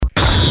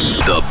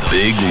The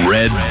Big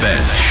Red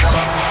Bench.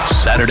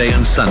 Saturday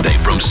and Sunday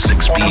from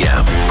 6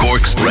 p.m.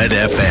 Cork's Red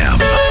FM.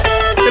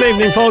 Good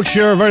evening, folks.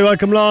 You're very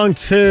welcome along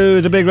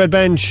to the Big Red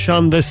Bench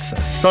on this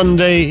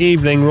Sunday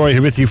evening. Roy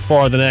here with you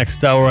for the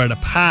next hour, at a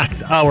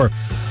packed hour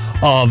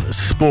of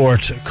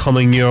sport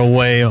coming your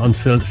way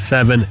until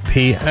 7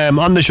 p.m.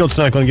 On the show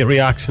tonight, going to get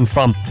reaction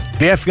from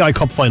the FAI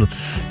Cup final.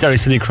 Derry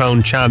City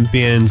crowned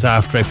champions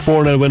after a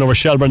 4-0 win over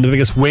Shelburne, the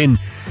biggest win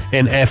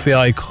in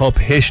FAI Cup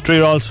history.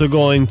 We're also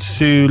going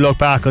to look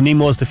back on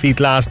Nemo's defeat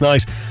last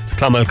night to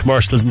Clonmel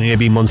Commercials in the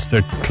AB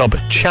Munster Club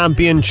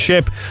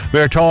Championship.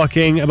 We're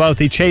talking about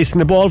the Chasing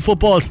the Ball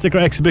football sticker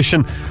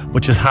exhibition,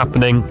 which is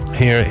happening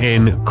here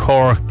in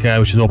Cork,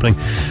 which is opening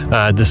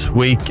this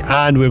week.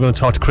 And we're going to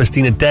talk to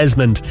Christina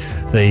Desmond,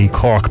 the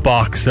Cork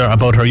boxer,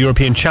 about her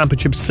European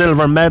Championship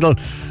silver medal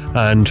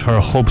and her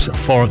hopes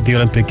for the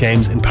Olympic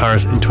Games in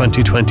Paris in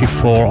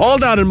 2024. All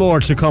that and more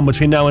to come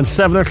between now and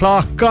 7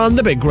 o'clock on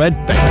the Big Red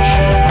Bench.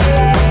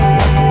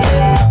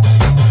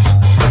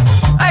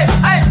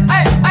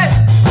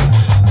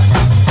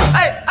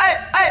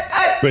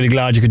 Really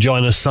glad you could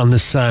join us on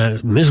this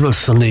miserable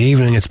Sunday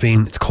evening. It's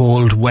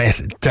cold,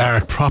 wet,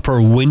 dark,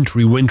 proper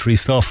wintry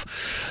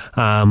stuff.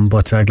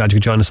 But glad you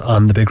could join us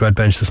on the Big Red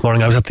Bench this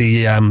morning. I was at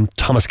the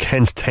Thomas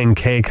Kent's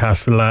 10K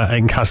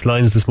in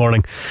Castleines this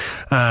morning.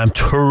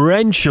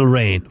 Torrential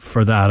rain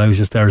for that. I was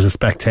just there as a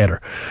spectator.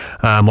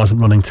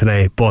 Wasn't running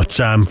today, but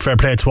fair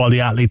play to all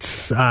the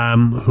athletes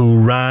who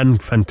ran.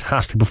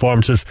 Fantastic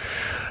performances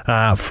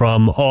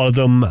from all of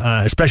them,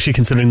 especially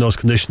considering those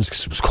conditions,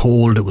 because it was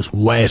cold, it was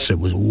wet, it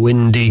was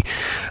windy.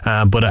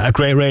 But a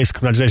great race.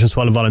 Congratulations to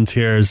all the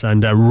volunteers,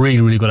 and a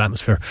really good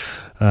atmosphere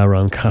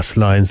around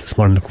Castleines this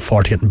morning. Looking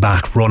forward to getting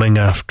back running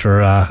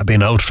after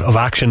being out of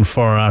action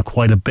for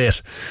quite a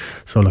bit.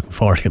 So looking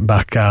forward to getting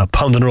back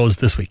pounding roads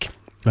this week.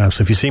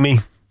 So if you see me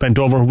bent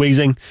over,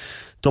 wheezing,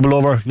 double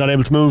over, not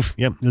able to move,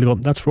 yep, you'll go,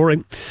 that's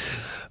roaring.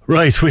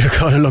 Right, we're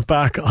going to look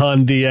back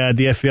on the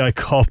FAI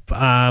Cup.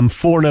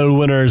 4-0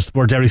 winners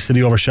were Derry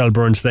City over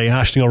Shelburne today.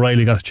 Aisling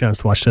O'Reilly got a chance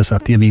to watch this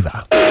at the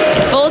Aviva.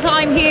 It's full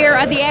time here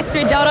at the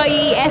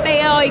Extra.ie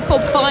FAI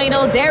Cup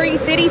final. Derry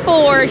City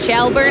 4,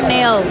 Shelburne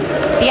 0.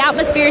 The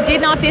atmosphere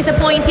did not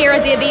disappoint here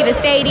at the Aviva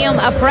Stadium.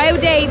 A proud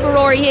day for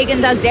Rory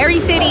Higgins as Derry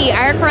City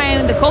are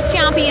crowned the Cup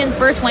champions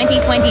for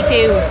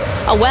 2022.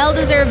 A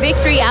well-deserved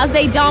victory as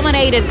they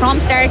dominated from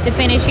start to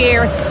finish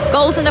here.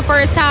 Goals in the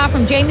first half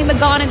from Jamie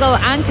McGonigal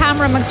and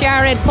Cameron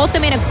McJarrett put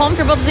them in a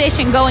comfortable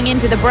position going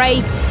into the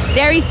break.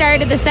 Derry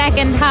started the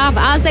second half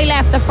as they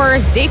left the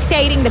first,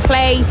 dictating the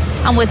play,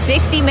 and with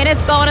 60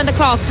 minutes gone on the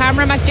clock,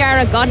 Cameron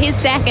McJarrett got his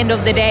second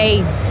of the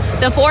day.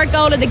 The fourth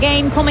goal of the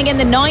game coming in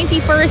the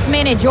 91st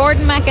minute.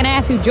 Jordan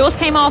McAneff, who just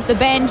came off the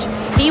bench,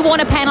 he won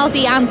a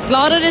penalty and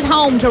slotted it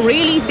home to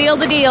really seal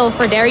the deal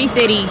for Derry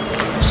City.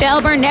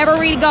 Shelburne never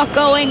really got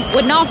going,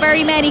 with not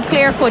very many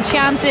clear-cut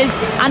chances,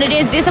 and it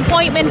is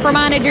disappointment for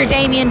manager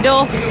Damien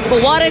Duff.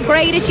 But what a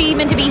great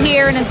achievement to be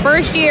here in his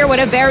first year with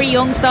a very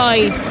young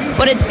side.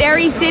 But it's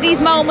Derry City's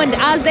moment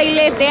as they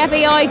lift the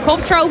FAI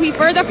Cup trophy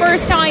for the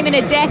first time in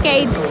a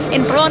decade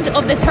in front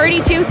of the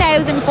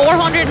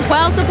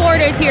 32,412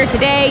 supporters here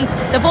today.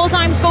 The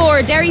full-time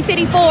score, Derry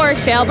City 4,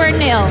 Shelburne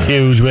 0.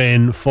 Huge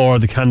win for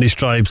the Candy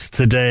Stripes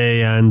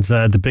today, and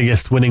the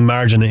biggest winning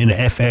margin in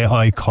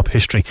FAI Cup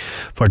history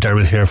for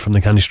Derry. Here from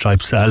the Candy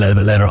Stripes a little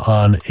bit later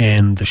on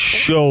in the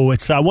show.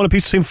 It's one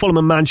apiece between Fulham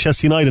and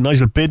Manchester United.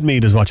 Nigel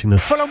Bidmead is watching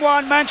this. Fulham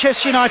 1,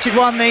 Manchester United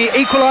 1. The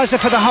equaliser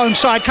for the home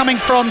side coming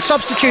from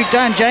substitute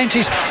Dan James.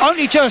 He's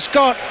only just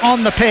got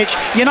on the pitch.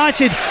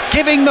 United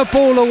giving the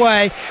ball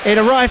away. It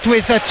arrived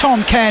with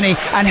Tom Kearney,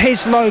 and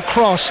his low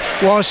cross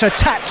was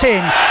tapped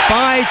in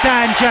by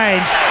Dan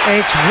James.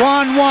 It's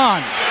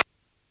 1-1.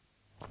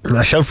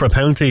 A shout for a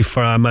penalty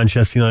for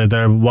Manchester United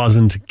there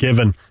wasn't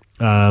given.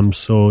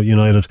 So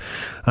United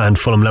and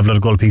Fulham level at a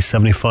goal piece,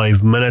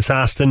 75 minutes.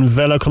 Aston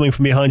Villa coming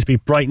from behind to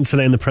beat Brighton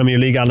today in the Premier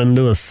League. Alan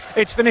Lewis.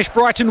 It's finished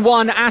Brighton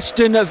 1,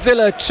 Aston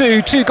Villa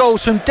 2. 2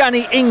 goals from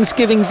Danny Ings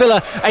giving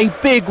Villa a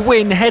big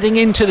win heading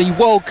into the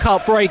World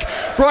Cup break.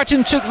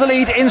 Brighton took the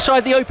lead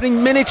inside the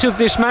opening minute of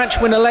this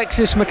match when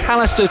Alexis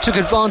McAllister took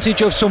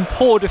advantage of some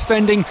poor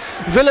defending.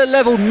 Villa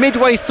levelled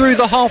midway through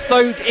the half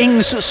though,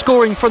 Ings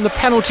scoring from the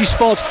penalty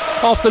spot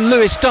after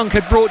Lewis Dunk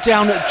had brought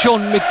down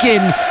John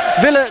McGinn.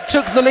 Villa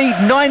took the lead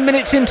 9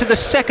 minutes into the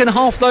second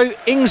half though,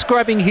 Ings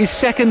grabbing his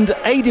second,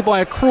 aided by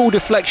a cruel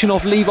deflection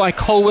off Levi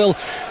Colwill.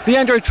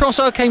 Leandro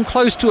Trossard came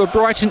close to a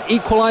Brighton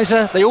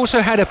equaliser. They also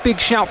had a big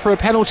shout for a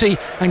penalty,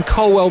 and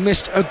Colwill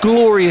missed a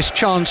glorious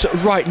chance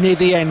right near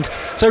the end.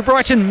 So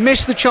Brighton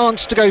missed the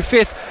chance to go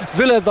fifth.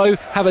 Villa though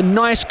have a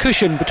nice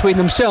cushion between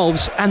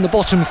themselves and the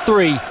bottom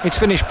three. It's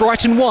finished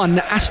Brighton 1,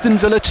 Aston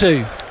Villa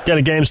 2.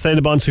 Gaelic games today,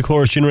 the Munster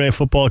Cork Junior A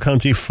Football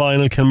County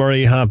Final.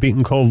 Kilmurray have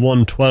beaten Cove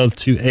 1-12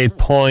 to 8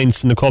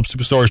 points in the Cup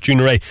Superstores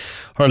Junior A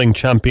Hurling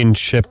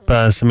Championship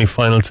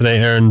semi-final today.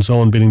 Erin's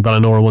Own beating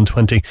Ballinora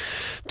 120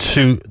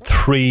 to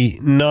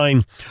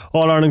 3-9.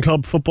 All-Ireland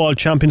Club Football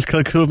champions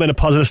Kilcoo made a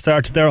positive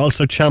start to their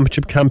Ulster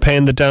Championship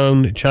campaign. The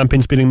Down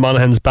champions beating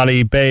Monaghan's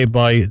Ballybay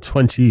by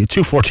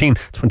 214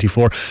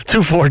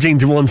 to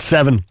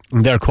 1-7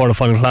 in their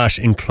quarter-final clash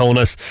in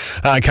Clonus.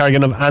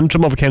 Carrigan of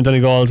Antrim overcame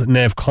Donegal's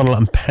Neve Connell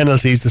on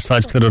penalties. The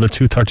sides split out a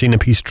 2-13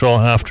 apiece draw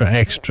after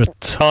extra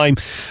time.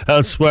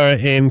 Elsewhere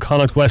in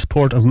Connacht,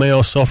 Westport of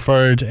Mayo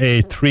suffered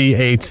a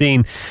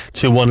 3-18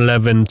 to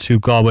 1-11 to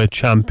Galway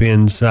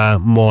champions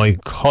Moy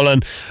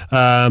Cullen.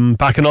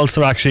 Back in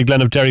Ulster, actually,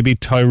 Glen of Derry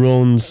beat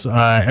Tyrone's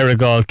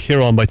Errigal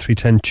Kieran by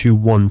 3-10 to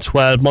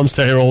 1-12.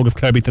 Munster Aero of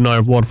Clare beat the Nair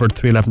of Waterford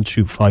 3-11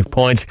 to 5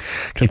 points.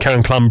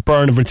 Kilkerran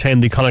Clonbyrne have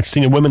retained the Connacht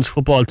Senior Women's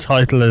Football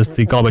title as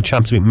the Galway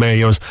champions beat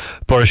Mary's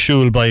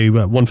Borashul by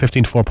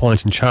 115 to 4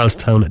 points in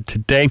Charlestown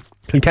today.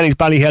 Kilkenny's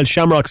Ballyhale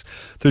Shamrocks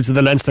through to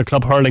the Leinster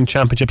Club Hurling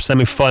Championship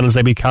semi-finals.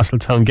 They beat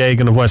Castletown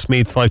Gagan of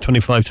Westmeath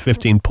 525 to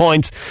 15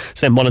 points.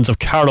 St Mullins of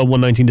Carlow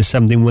 119 to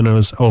 17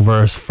 winners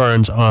over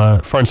Fern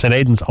St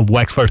Aidan's of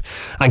Wexford,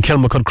 and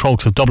Kilmacud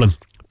Crokes of Dublin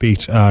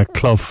beat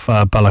Clough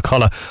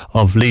Balacolla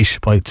of Laois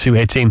by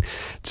 218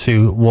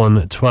 to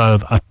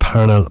 112 at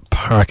Parnell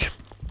Park.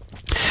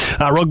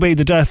 Rugby,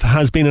 the death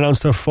has been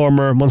announced of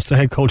former Munster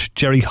head coach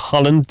Jerry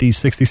Holland. The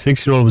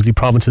 66-year-old was the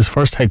province's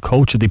first head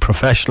coach of the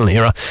professional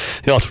era.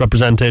 He also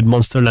represented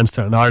Munster,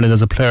 Leinster and Ireland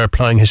as a player,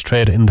 plying his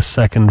trade in the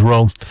second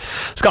row.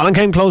 Scotland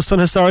came close to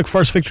an historic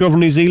first victory over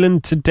New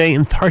Zealand today.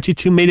 In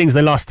 32 meetings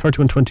they lost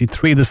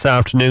 31-23 this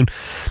afternoon.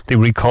 They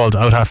recalled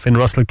out half. Finn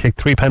Russell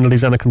kicked 3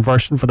 penalties and a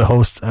conversion for the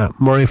hosts.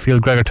 Murrayfield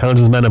Gregor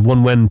Townsend's men have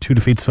 1 win, 2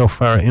 defeats so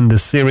far in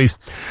this series.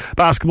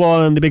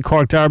 Basketball and the big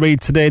Cork derby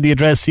today. The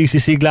address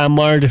CCC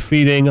Glanmire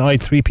defeating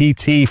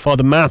I3PT for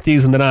the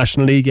Matthews in the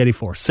National League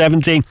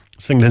 84-70.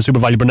 Singleton Super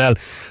Value Brunel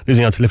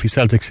losing out to Liffey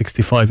Celtic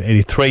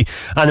 65-83.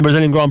 And the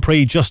Brazilian Grand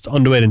Prix just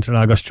underway in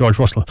Interlagos. George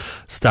Russell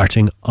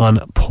starting on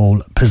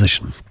pole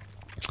position.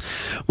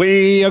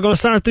 We are going to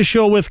start the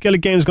show with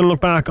Gaelic Games. Going to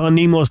look back on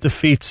Nemo's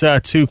defeat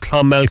to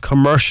Clonmel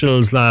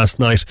Commercials last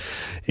night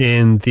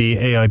in the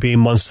AIB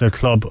Munster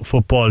Club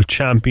Football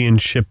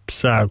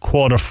Championships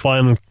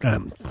quarter-final.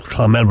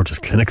 Clonmel were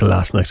just clinical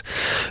last night.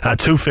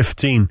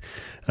 2-15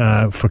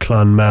 for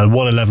Clonmel,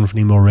 1-11 for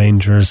Nemo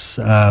Rangers.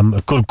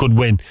 A good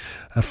win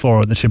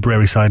for the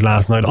Tipperary side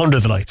last night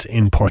under the lights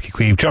in Páirc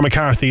Uí Chaoimh. Ger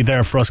McCarthy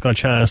there for us got a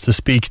chance to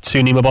speak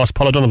to Nemo boss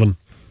Paul O'Donovan.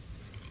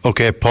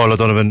 Okay, Paul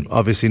O'Donovan,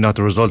 obviously not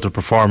the result of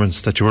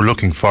performance that you were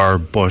looking for,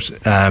 but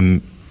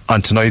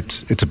on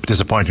tonight it's a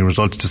disappointing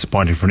result. It's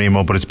disappointing for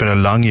Nemo, but it's been a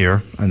long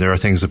year and there are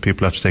things that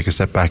people have to take a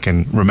step back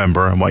and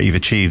remember and what you've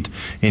achieved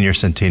in your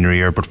centenary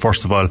year. But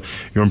first of all,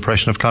 your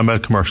impression of Clonmel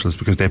Commercials,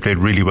 because they played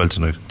really well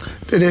tonight.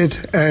 They did,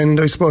 and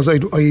I suppose I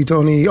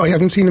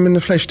haven't seen them in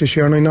the flesh this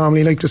year, and I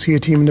normally like to see a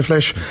team in the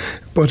flesh,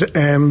 but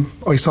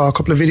I saw a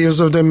couple of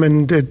videos of them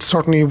and they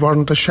certainly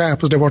weren't as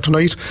sharp as they were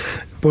tonight.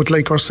 But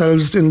like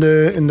ourselves in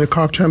the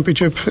Cork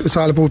Championship, it's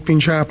all about being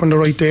sharp on the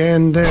right day,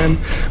 and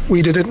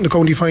we did it in the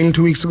county final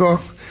 2 weeks ago.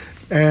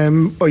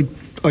 I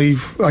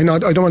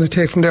don't want to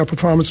take from their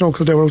performance now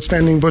because they were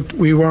outstanding, but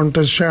we weren't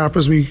as sharp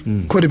as we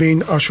could have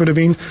been or should have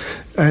been.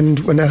 And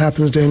when that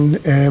happens, then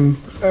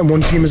and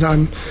one team is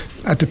on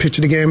at the pitch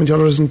of the game and the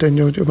other isn't, then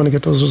you're going to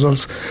get those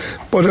results.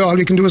 But all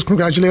we can do is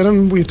congratulate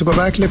them. We have to go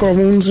back, lick our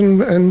wounds,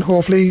 and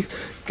hopefully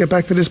get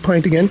back to this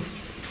point again.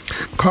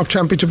 Cork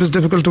Championship is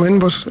difficult to win,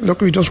 but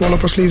look, we just roll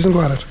up our sleeves and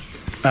go at it.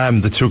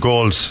 The 2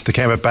 goals, they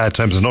came at bad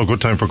times. There's no good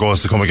time for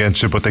goals to come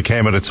against you, but they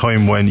came at a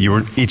time when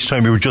each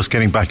time you were just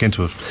getting back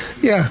into it.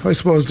 Yeah, I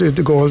suppose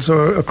the goals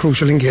are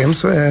crucial in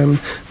games.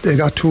 They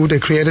got 2, they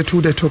created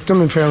 2, they took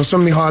them. In fairness to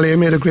them, Mihaly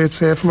made a great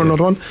save from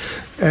another one.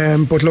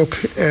 But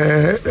look,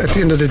 at the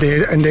end of the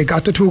day, and they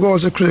got the 2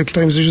 goals at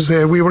critical times, as you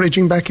say. We were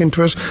edging back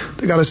into it.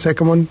 They got a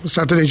second one,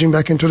 started edging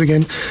back into it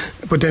again,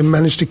 but they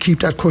managed to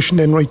keep that cushion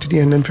then right to the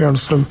end, in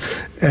fairness to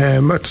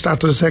them. At the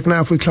start of the second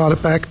half, we clawed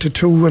it back to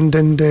 2, and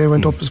then they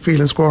went up as field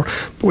and score.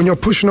 But when you're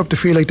pushing up the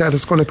field like that,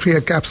 it's going to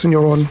create gaps in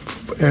your own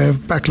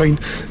back line,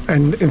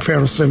 and in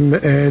fairness to them,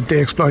 they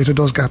exploited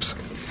those gaps.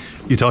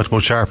 You talked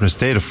about sharpness.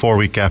 They had a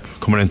 4-week gap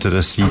coming into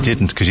this. You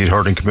didn't, because you'd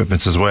hurling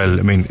commitments as well.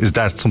 I mean, is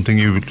that something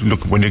you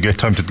look when you get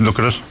time to look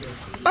at it?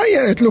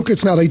 Yeah, look,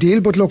 it's not ideal,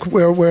 but look,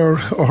 we're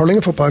a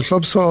hurling football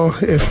club, so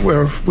if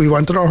we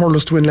wanted our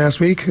hurlers to win last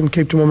week and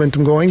keep the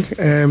momentum going,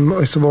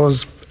 I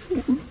suppose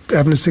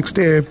having a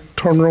 6-day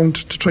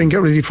turnaround to try and get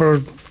ready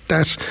for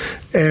that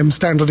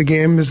standard of the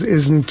game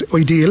isn't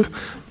ideal.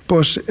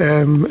 But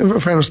in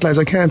fairness, lads,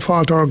 I can't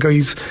fault our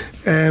guys.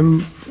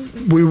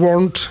 We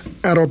weren't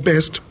at our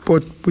best,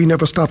 but we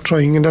never stopped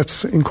trying, and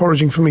that's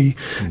encouraging for me.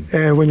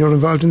 When you're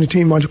involved in a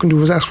team, all you can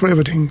do is ask for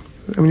everything,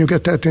 and when you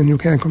get that, then you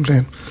can't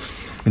complain.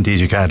 Indeed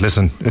you can't.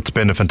 Listen, it's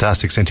been a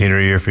fantastic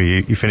centenary year for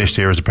you. You finished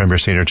the year as the Premier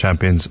Senior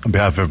Champions. On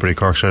behalf of everybody at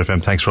Cork Straight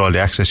FM, thanks for all the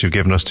access you've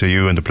given us to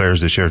you and the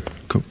players this year.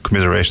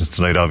 Commiserations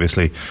tonight,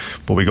 obviously.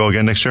 But we go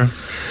again next year?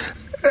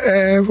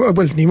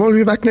 Well, Nemo will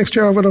be back next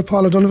year. Whether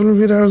Paul O'Donovan will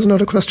be there is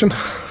another question.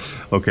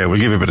 Okay, we'll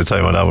give you a bit of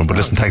time on that one. But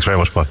listen, thanks very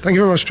much, Paul. Thank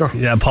you very much, Joe.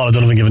 Yeah, Paul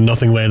O'Donovan giving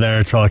nothing away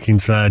there, talking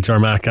to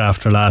Jermac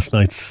after last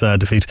night's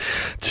defeat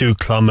to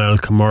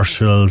Clonmel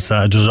Commercials.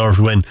 A deserved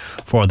win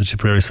for the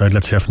Tipperary side.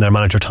 Let's hear from their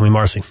manager, Tommy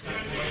Morrissey.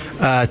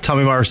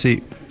 Tommy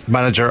Morrissey,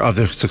 manager of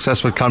the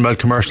successful Clonmel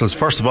Commercials.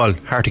 First of all,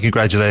 hearty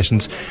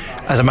congratulations.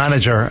 As a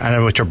manager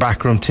and with your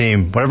backroom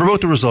team, whatever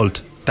about the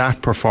result,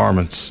 that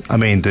performance, I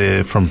mean,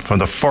 from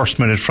the first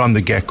minute, from the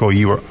get-go,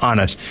 you were on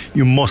it.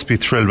 You must be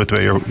thrilled with the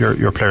way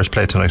your players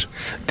played tonight.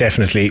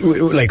 Definitely.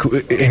 Like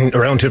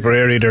around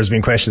Tipperary, there's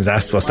been questions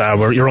asked to us that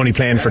you're only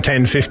playing for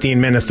 10-15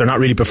 minutes, they're not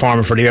really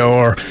performing for the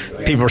hour.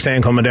 People were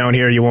saying coming down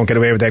here you won't get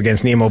away with that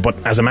against Nemo, but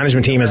as a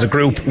management team, as a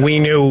group, we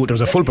knew there was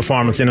a full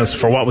performance in us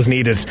for what was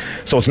needed.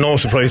 So it's no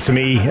surprise to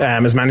me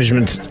as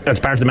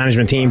part of the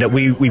management team that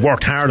we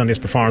worked hard on this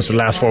performance for the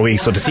last 4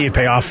 weeks. So to see it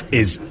pay off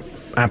is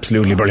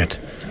absolutely brilliant.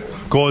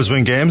 Goals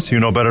win games, you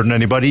know better than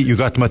anybody. You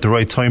got them at the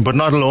right time, but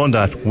not alone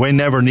that.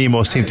 Whenever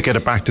Nemo seemed to get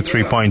it back to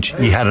 3 points,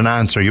 he had an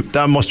answer.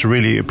 That must have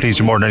really pleased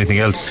you more than anything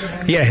else.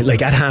 Yeah,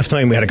 like at half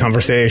time we had a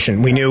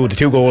conversation. We knew the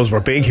 2 goals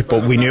were big,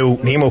 but we knew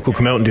Nemo could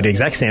come out and do the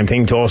exact same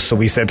thing to us. So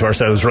we said to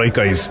ourselves, right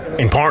guys,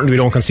 important we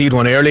don't concede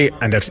one early,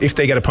 and if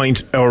they get a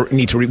point,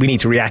 we need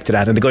to react to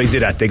that. And the guys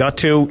did that. They got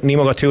 2,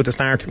 Nemo got 2 at the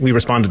start, we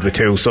responded with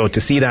 2. So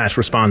to see that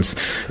response,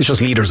 it's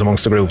just leaders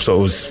amongst the group. So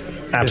it was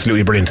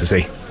absolutely brilliant to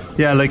see.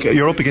 Yeah, like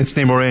you're up against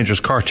Nemo Rangers,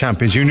 Cork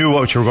champions. You knew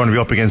what you were going to be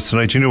up against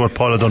tonight. You knew what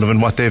Paul O'Donovan,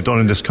 what they've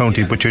done in this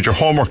county, but you had your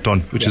homework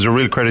done, which is a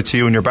real credit to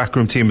you and your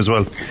backroom team as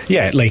well.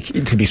 Yeah, like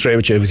to be straight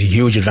with you, it was a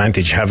huge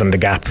advantage having the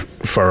gap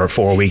for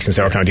 4 weeks since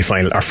our county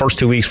final. Our first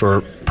 2 weeks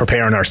were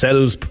preparing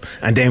ourselves,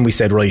 and then we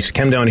said, right,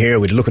 come down here,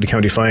 we'd look at the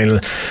county final.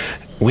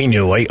 We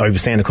knew, I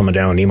was saying it coming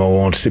down, Nemo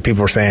won't.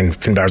 People were saying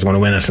Finbar's going to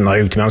win it, and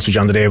I, to be honest with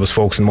you, on the day, was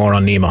focusing more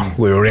on Nemo.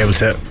 We were able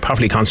to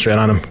properly concentrate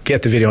on him,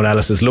 get the video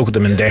analysis, look at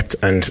them in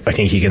depth, and I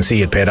think you can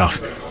see it paid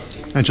off.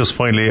 And just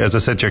finally, as I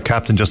said to your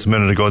captain just a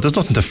minute ago, there's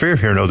nothing to fear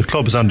here now. The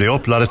club is on the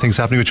up. A lot of things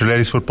happening with your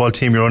ladies football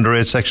team. Your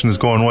underage section is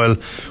going well.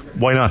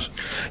 Why not?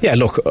 Yeah,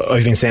 look,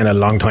 I've been saying a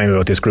long time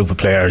about this group of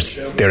players.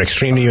 They're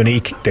extremely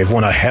unique. They've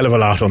won a hell of a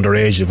lot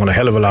underage. They've won a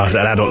hell of a lot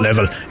at adult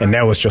level, and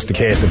now it's just a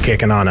case of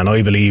kicking on, and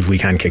I believe we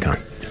can kick on.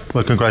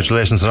 Well,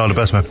 congratulations and all the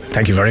best, man.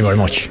 Thank you very, very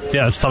much.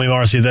 Yeah, it's Tommy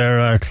Morrissey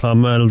there,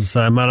 Clonmel's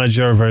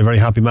manager. Very, very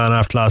happy man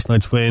after last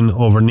night's win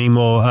over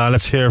Nemo.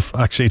 Let's hear,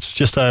 actually, it's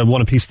just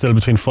one apiece still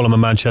between Fulham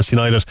and Manchester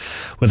United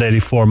with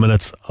 84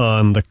 minutes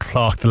on the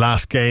clock. The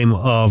last game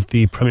of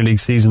the Premier League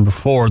season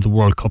before the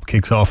World Cup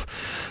kicks off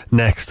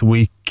next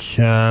week.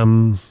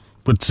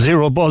 With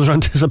zero buzz or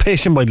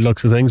anticipation by the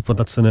looks of things, but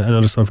that's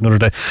another stuff for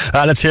another day.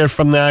 Let's hear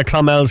from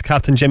Clonmel's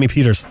captain Jamie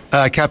Peters.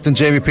 Captain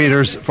Jamie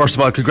Peters, first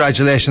of all,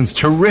 congratulations.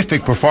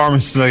 Terrific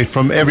performance tonight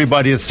from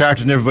everybody that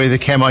started and everybody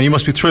that came on. You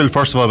must be thrilled,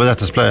 first of all, by that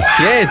display.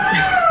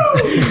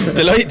 Yeah,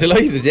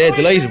 delighted. Yeah,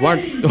 delighted.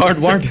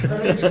 Weren't.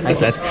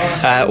 Thanks,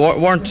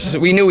 lads.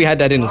 We knew we had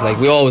that in us. Like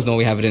we always know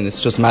we have it in us.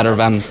 It's just a matter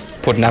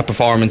of putting that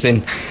performance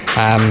in.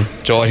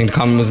 Joe, I think the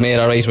comment was made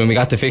alright when we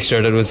got the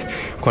fixture that was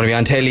going to be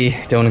on telly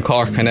down in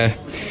Cork. Kind of,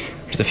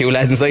 there's a few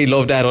lads inside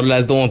love that, other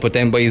lads don't, but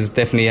them boys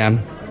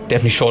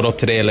definitely showed up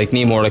today. Like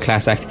Nemo were a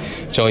class act.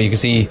 Joe, you can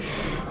see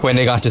when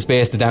they got to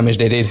space the damage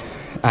they did. You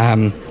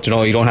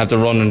don't have the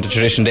run and the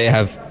tradition they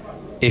have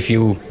if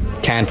you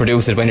can't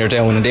produce it when you're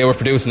down, and they were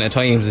producing at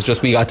times. It's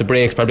just we got the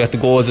breaks, probably got the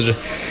goals that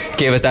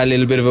gave us that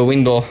little bit of a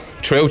window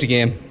throughout the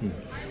game.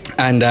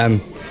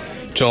 And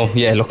Joe,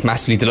 yeah, look,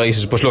 massively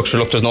delighted, but look,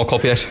 there's no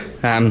cup yet.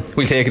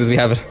 We'll take it as we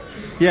have it.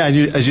 Yeah,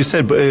 and as you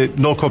said,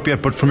 no cup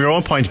yet, but from your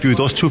own point of view,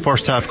 those 2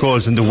 first half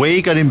goals and the way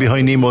you got in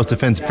behind Nemo's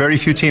defence, very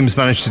few teams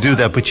managed to do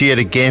that, but you had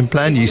a game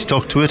plan, you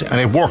stuck to it,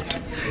 and it worked.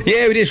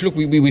 Yeah, we did. Look,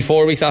 we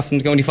 4 weeks off from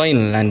the county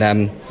final,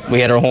 and we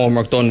had our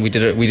homework done. We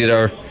did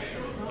our.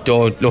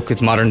 Look,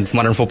 it's modern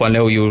football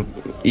now.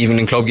 Even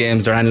in club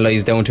games, they're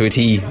analysed down to a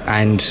T,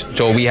 and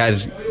Joe, we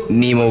had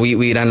Nemo,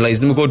 we'd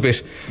analysed them a good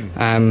bit.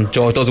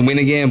 Joe, it doesn't win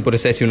a game, but it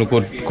sets you in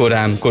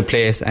a good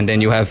place. And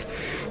then you have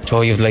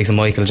the likes of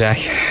Michael, Jack,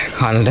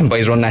 Connell, them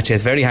boys running at you.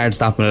 It's very hard to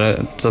stop.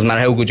 It doesn't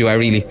matter how good you are,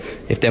 really.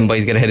 If them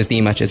boys get ahead of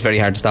steam at you, it's very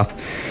hard to stop.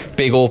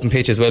 Big open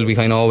pitch as well. We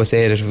kind of always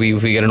say that if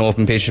we get an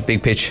open pitch, a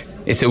big pitch,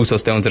 it suits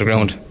us down to the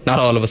ground. Not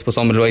all of us, but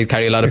some of the boys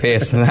carry a lot of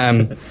pace.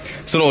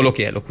 So no, look,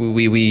 we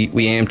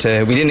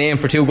didn't aim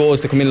for 2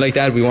 goals to come in like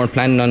that. We weren't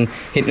planning on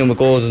hitting them with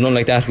goals. There's nothing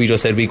like that. We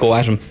just said we go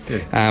at them.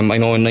 Yeah. I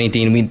know in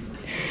 19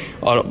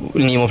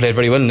 Nemo played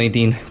very well in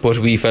 19, but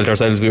we felt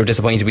ourselves we were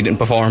disappointed we didn't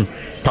perform.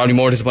 Probably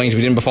more disappointed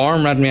we didn't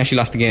perform rather than we actually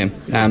lost the game.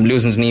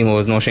 Losing to Nemo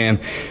is no shame.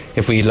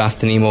 If we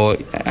lost to Nemo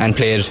and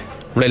played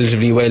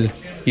relatively well,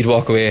 you'd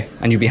walk away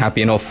and you'd be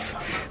happy enough.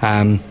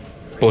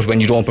 But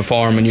when you don't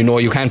perform and you know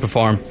you can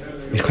perform,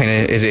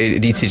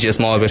 it eats you a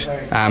small bit.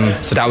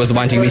 So that was the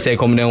one thing we say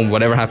coming down.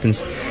 Whatever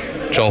happens,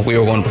 Joe, we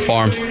were going to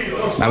perform.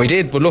 And we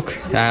did, but look,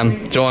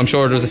 Joe, I'm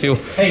sure there's a few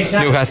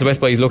Newcastle West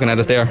boys looking at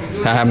us there.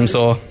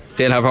 So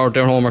they'll have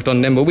their homework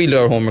done then, but we'll do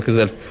our homework as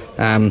well.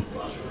 And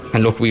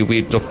look,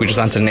 we just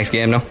on to the next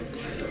game now.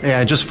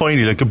 Yeah, just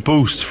finally, like a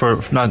boost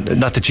for not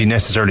that you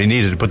necessarily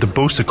needed it, but the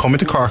boost to come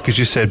into Cork, as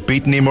you said,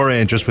 beat Nemo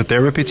Rangers with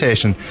their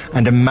reputation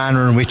and the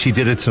manner in which he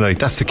did it tonight.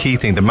 That's the key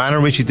thing. The manner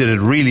in which he did it,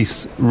 really,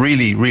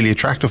 really, really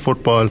attractive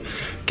football,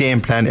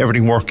 game plan,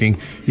 everything working.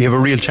 You have a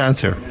real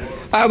chance here.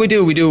 We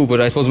do, but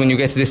I suppose when you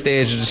get to this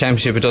stage of the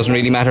championship, it doesn't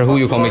really matter who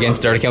you come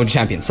against. They're the county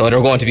champions, so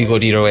they're going to be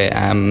good either way.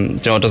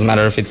 It doesn't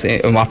matter if it's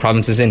in what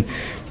province it's in.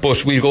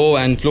 But we'll go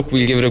and look,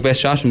 we'll give it our best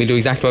shot, and we'll do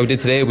exactly what we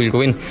did today. We'll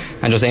go in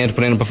and just aim to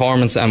put in a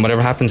performance, and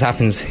whatever happens.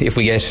 If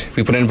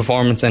we put in a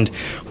performance and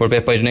we're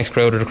bet by the next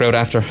crowd or the crowd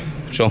after,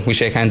 so we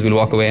shake hands, we'll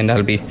walk away, and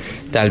that'll be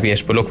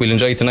it. But look, we'll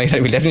enjoy tonight.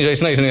 We'll definitely enjoy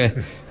tonight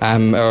anyway.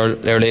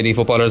 Our lady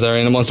footballers are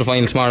in a Munster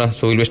final tomorrow,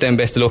 so we'll wish them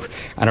best of luck,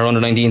 and our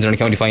under-19s are in the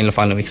county final the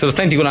following week. So there's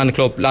plenty going on in the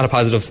club, a lot of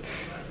positives.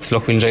 So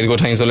look, we'll enjoy the good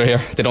times while they're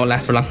here. They don't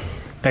last for long.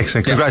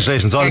 Excellent,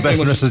 congratulations. All the best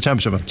in the rest of the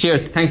championship.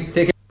 Cheers, thanks, take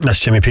care. That's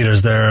Jimmy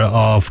Peters there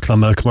of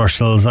Clonmel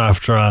Commercials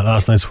after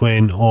last night's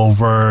win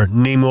over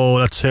Nemo.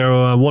 Let's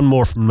hear one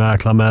more from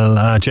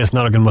Clonmel. Jason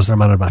Ottergan was their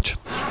man of the match.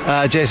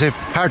 Jason,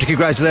 hearty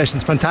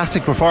congratulations.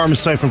 Fantastic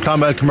performance tonight from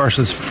Clonmel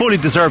Commercials. Fully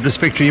deserved this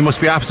victory. You must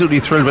be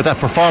absolutely thrilled with that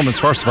performance,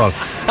 first of all.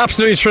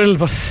 Absolutely thrilled,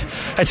 but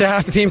I'd say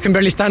half the team can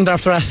barely stand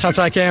after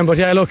that game. But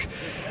yeah, look,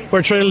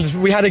 we're thrilled.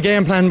 We had a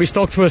game plan, we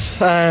stuck to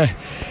it.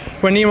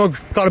 When Nemo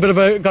got a bit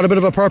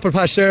of a purple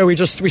patch there, we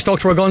stuck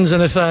to our guns,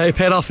 and it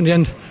paid off in the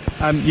end.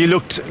 You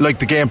looked like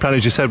the game plan,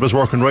 as you said, was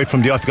working right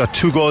from the off. You got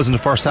 2 goals in the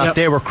first half. Yep.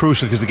 They were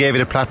crucial because they gave you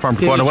the platform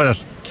to go on and win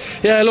it.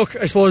 Yeah, look,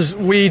 I suppose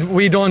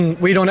we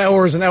done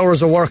hours and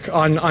hours of work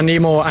on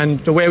Nemo and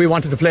the way we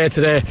wanted to play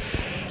today.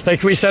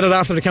 Like we said it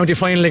after the county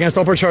final against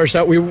Upperchurch,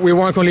 that we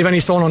weren't going to leave any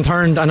stone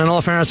unturned, and in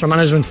all fairness, our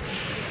management,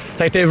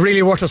 like, they've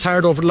really worked us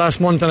hard over the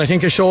last month, and I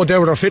think it showed there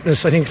with our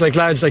fitness. I think, like,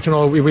 lads, like, you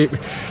know, we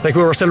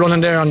were still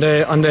running there on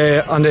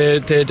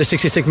the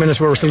 66 minutes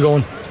we were still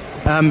going.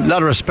 A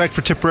lot of respect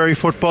for Tipperary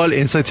football,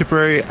 inside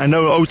Tipperary, and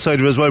now outside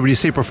of it as well. When you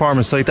see a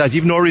performance like that,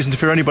 you've no reason to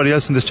fear anybody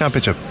else in this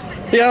championship.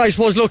 Yeah, I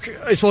suppose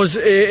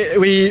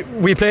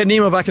we played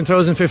Nemo back in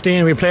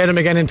 2015. We played them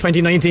again in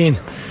 2019,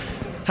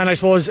 and I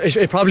suppose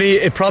it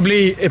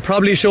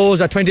probably shows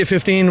that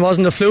 2015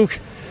 wasn't a fluke,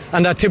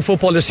 and that Tip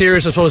football is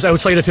serious, I suppose,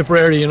 outside of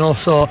Tipperary, you know.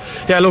 So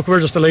yeah, look,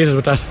 we're just delighted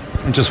with that.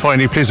 And just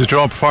finally, pleased with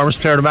your own performance,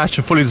 player of the match,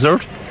 and fully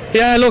deserved.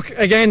 Yeah, look,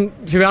 again,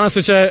 to be honest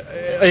with you,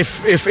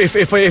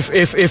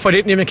 if I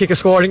didn't even kick a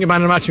score, I think the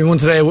man of the match we won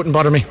today, it wouldn't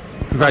bother me.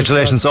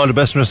 Congratulations, all the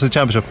best in the rest of the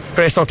championship.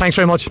 Great stuff, thanks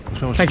very much.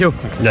 Thank you.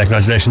 Yeah,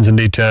 congratulations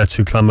indeed to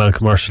Clonmel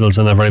Commercials,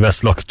 and a very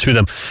best luck to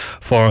them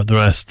for the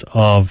rest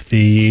of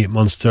the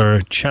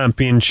Munster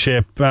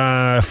Championship.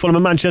 Fulham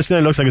and Manchester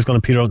United looks like it's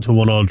going to peter out into a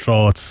 1-1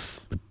 draw.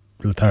 It's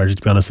lethargy,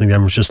 to be honest. I think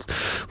everyone's just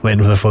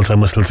waiting for the full-time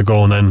whistle to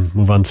go and then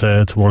move on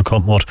to World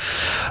Cup mode.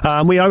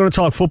 We are going to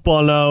talk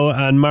football now,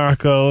 and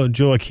Marco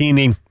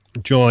Gioacchini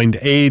joined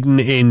Aidan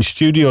in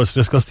studio to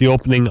discuss the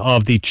opening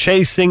of the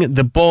Chasing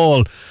the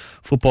Ball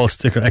football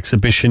sticker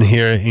exhibition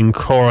here in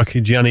Cork.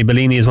 Gianni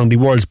Bellini is one of the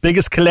world's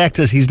biggest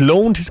collectors. He's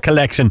loaned his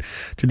collection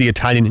to the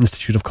Italian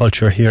Institute of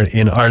Culture here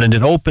in Ireland.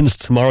 It opens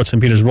tomorrow.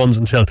 St. Peter's runs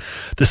until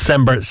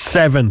December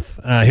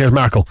 7th. Here's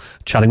Marco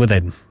chatting with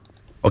Aidan.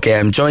 Okay,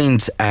 I'm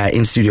joined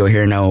in studio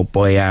here now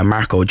by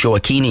Marco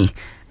Gioacchini,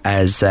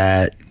 as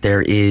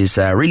there is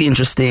a really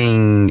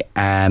interesting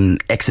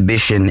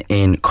exhibition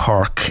in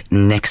Cork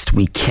next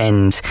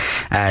weekend.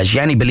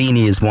 Gianni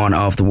Bellini is one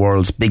of the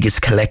world's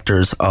biggest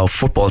collectors of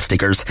football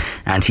stickers,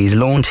 and he's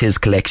loaned his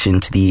collection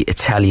to the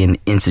Italian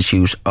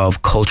Institute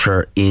of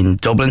Culture in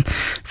Dublin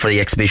for the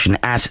exhibition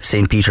at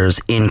St.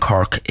 Peter's in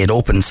Cork. It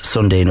opens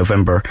Sunday,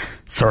 November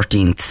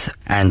 13th,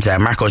 and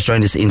Marco's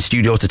joined us in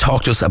studio to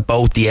talk to us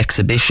about the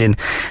exhibition.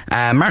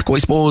 Marco, I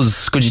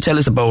suppose, could you tell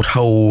us about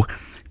how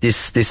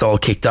this all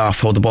kicked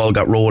off, how the ball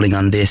got rolling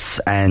on this,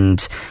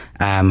 and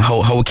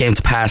how it came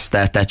to pass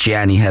that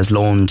Gianni has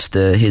loaned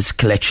his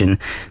collection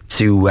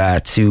to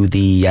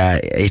the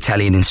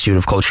Italian Institute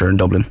of Culture in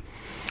Dublin?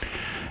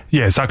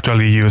 Yes,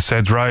 actually, you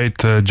said right.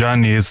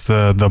 Gianni is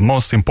the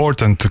most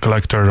important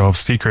collector of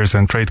stickers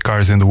and trade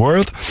cards in the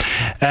world.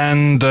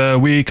 And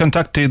we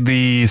contacted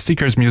the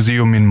Stickers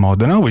Museum in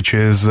Modena, which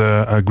is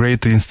a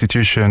great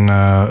institution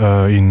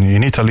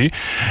in Italy.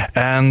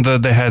 And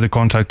they had a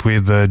contact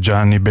with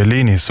Gianni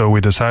Bellini. So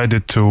we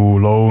decided to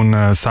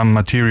loan some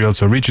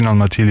materials, original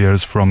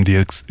materials from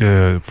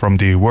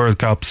the World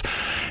Cups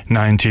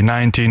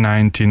 1990,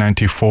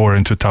 1994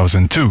 and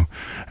 2002.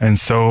 And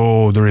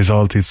so the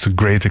result is a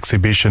great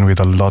exhibition with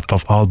a lot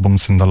of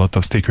albums and a lot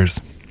of stickers.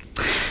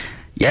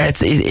 Yeah,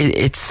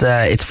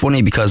 it's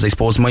funny because I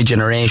suppose my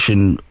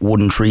generation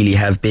wouldn't really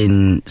have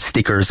been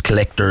stickers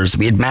collectors.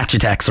 We had Match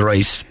Attacks,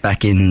 right,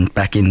 back in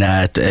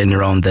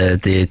around the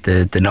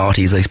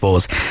noughties, I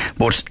suppose.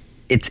 But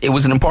it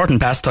was an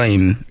important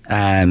pastime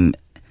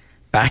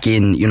back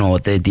in, you know,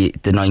 the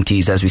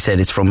 90s. As we said,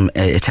 it's from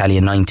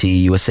Italian 90,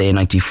 USA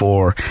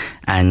 94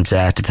 and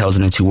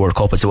 2002 World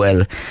Cup as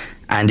well.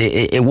 And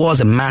it was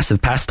a massive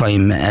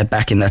pastime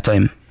back in that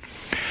time.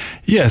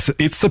 Yes,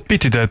 it's a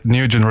pity that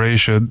new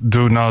generation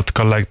do not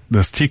collect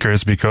the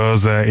stickers,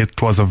 because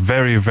it was a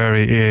very,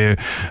 very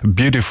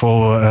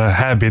beautiful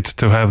habit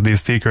to have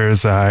these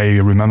stickers. I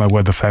remember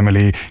where the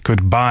family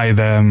could buy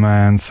them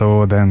and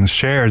so then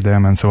share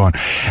them and so on.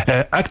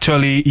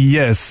 Actually,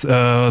 yes,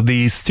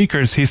 the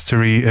stickers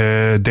history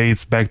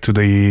dates back to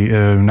the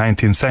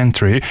 19th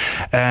century,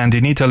 and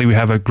in Italy we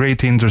have a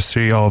great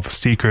industry of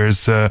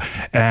stickers,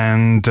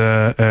 and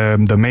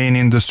the main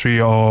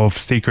industry of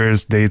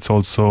stickers dates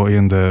also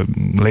in the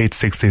late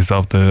 60s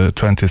of the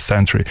 20th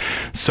century.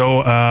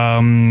 So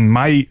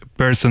my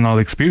personal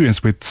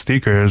experience with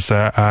stickers,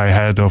 I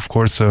had of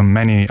course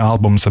many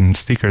albums and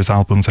stickers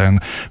albums,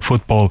 and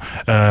football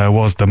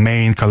was the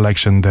main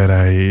collection that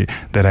I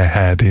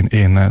had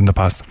in the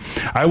past.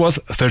 I was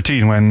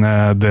 13 when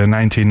the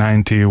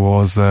 1990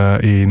 was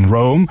in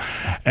Rome,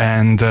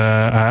 and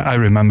I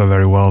remember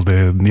very well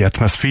the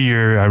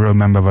atmosphere. I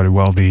remember very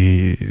well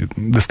the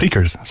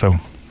stickers. So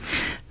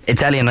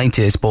Italia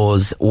 90, I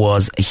suppose,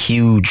 was a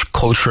huge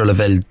cultural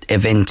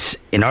event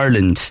in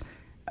Ireland,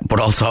 but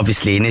also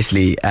obviously in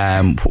Italy,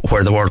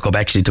 where the World Cup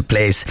actually took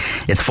place.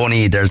 It's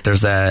funny,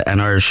 there's an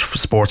Irish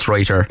sports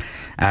writer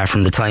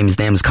from the time, his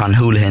name is Con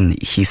Houlihan.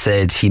 He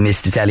said he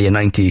missed Italia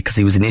 90 because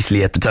he was in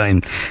Italy at the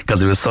time,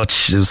 because it was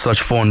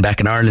such fun back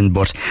in Ireland.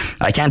 But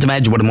I can't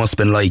imagine what it must have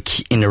been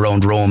like in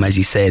around Rome, as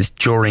you said,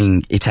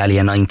 during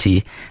Italia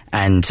 90.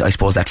 And I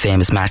suppose that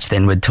famous match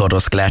then with Toto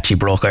Schillaci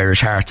broke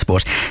Irish hearts.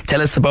 But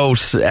tell us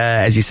about,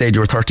 as you said,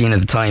 you were 13 at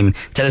the time,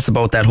 tell us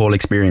about that whole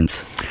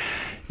experience.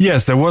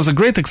 Yes, there was a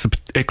great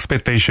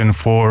expectation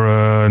for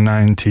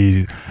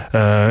the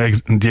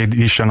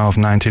edition of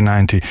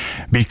 1990,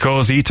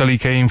 because Italy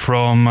came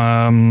from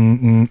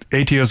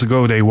 8 years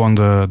ago. They won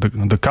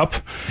the cup.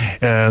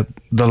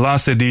 The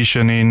last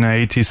edition in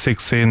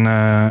 '86 in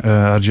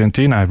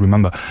Argentina, I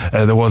remember,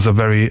 there was a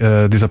very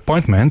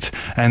disappointment,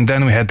 and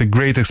then we had the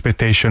great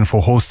expectation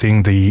for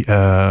hosting the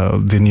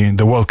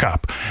World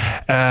Cup.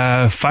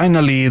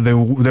 Finally,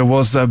 there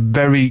was a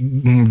very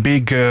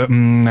big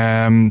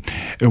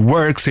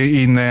works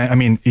in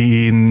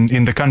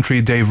the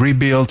country. They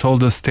rebuilt all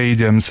the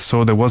stadiums,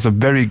 so there was a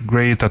very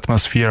great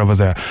atmosphere over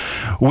there.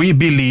 We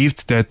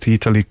believed that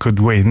Italy could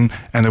win,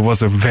 and it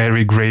was a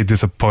very great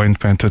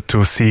disappointment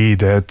to see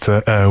that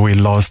we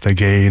lost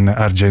again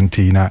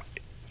Argentina.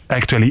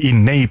 Actually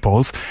in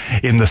Naples,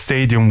 in the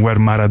stadium where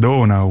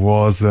Maradona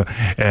was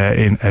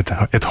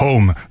at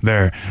home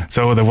there.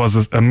 So there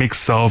was a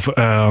mix of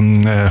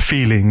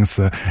feelings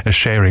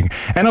sharing.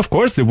 And of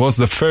course, it was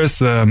the first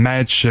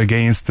match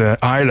against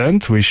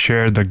Ireland. We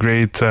shared a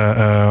great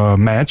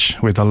match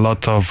with a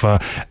lot of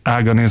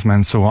agonism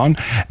and so on.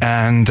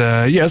 And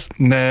yes,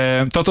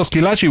 Toto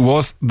Schillaci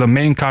was the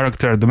main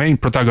character, the main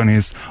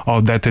protagonist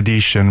of that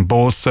edition,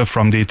 both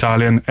from the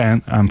Italian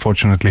and,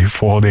 unfortunately,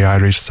 for the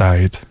Irish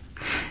side.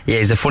 Yeah,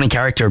 he's a funny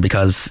character,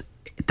 because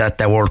that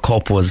World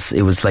Cup was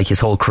like his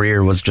whole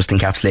career was just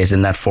encapsulated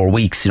in that 4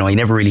 weeks. You know, he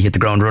never really hit the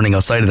ground running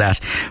outside of that.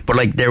 But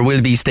like, there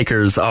will be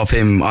stickers of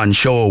him on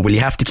show. Will you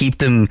have to keep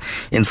them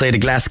inside a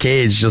glass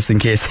cage just in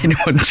case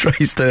anyone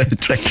tries to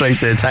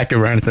attack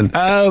him or anything?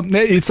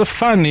 It's a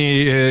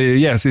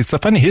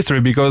funny history,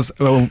 because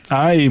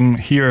I'm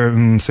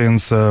here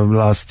since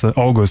last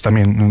August,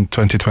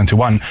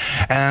 2021,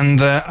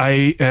 and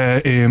I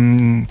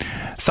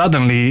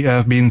suddenly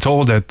have been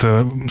told that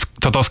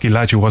Toto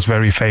Schillaci was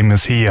very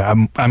famous here.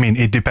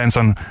 It depends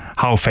on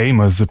how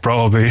famous. It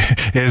probably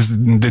is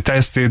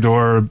detested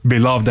or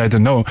beloved, I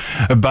don't know.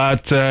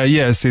 But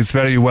yes, it's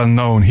very well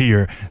known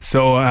here.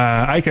 So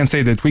I can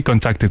say that we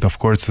contacted, of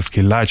course,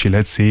 Schillaci.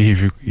 Let's see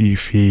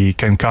if he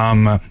can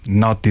come,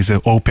 not this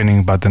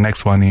opening, but the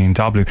next one in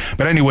Dublin.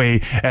 But anyway,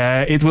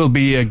 it will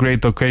be a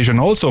great occasion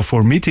also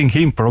for meeting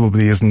him.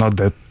 Probably is not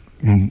that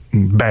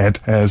bad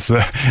as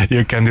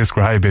you can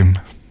describe him.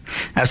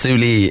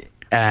 Absolutely.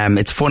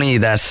 It's funny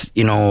that,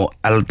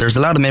 there's a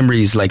lot of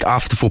memories like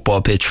off the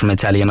football pitch from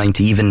Italia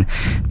 90, even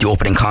the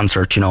opening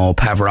concert,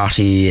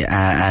 Pavarotti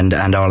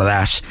and all of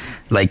that.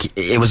 Like,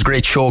 it was a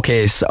great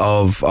showcase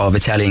of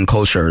Italian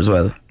culture as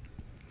well.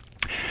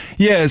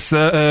 Yes,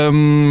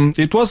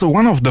 it was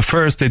one of the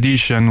first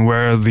edition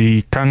where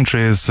the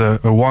countries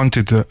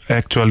wanted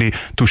actually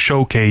to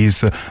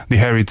showcase the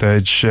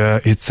heritage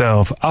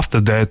itself. After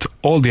that,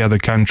 all the other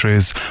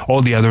countries,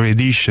 all the other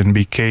edition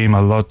became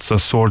a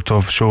sort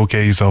of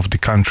showcase of the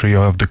country,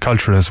 of the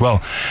culture as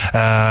well.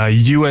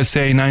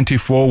 USA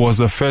 94 was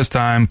the first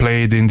time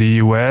played in the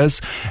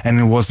US, and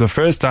it was the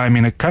first time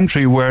in a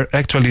country where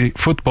actually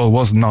football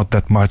was not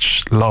that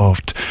much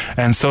loved.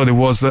 And so there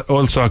was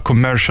also a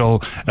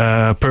commercial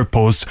purpose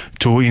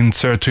to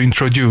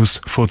introduce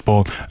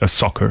football,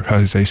 soccer,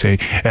 as they say,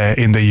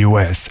 in the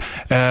US.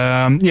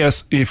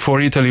 Yes,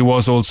 for Italy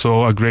was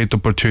also a great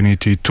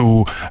opportunity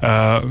to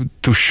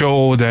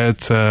show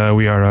that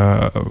we are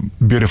a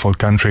beautiful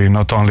country,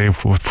 not only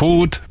for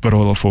food but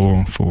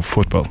also for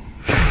football.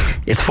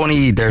 It's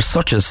funny, there's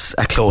such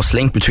a close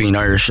link between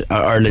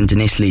Ireland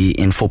and Italy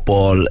in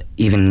football.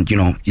 Even,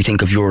 you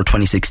think of Euro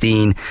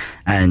 2016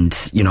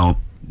 and,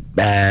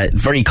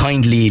 very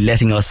kindly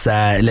letting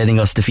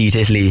us defeat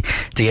Italy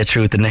to get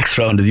through the next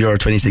round of Euro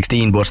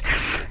 2016. But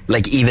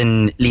like,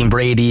 even Liam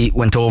Brady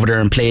went over there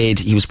and played.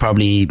 He's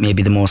probably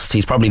the most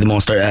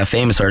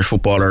famous Irish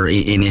footballer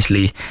in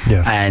Italy.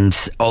 Yes.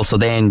 And also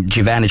then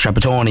Giovanni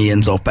Trapattoni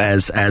ends up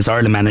as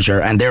Ireland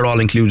manager, and they're all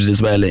included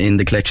as well in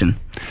the collection.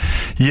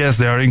 Yes,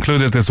 they are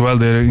included as well.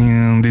 They're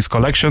in this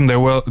collection. There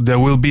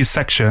will be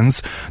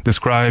sections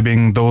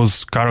describing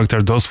those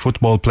characters, those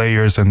football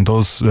players, and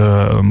those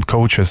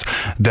coaches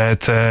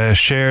that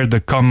share the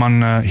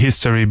common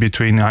history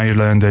between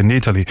Ireland and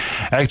Italy.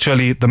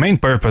 Actually, the main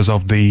purpose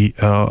of the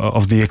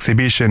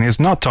exhibition is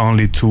not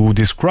only to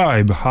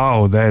describe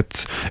how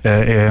that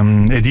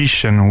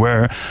edition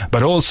were,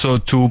 but also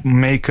to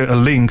make a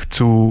link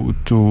to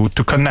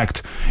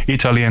connect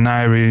Italy and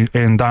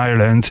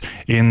Ireland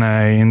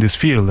in this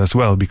field as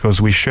well, because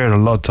we share a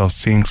lot of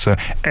things,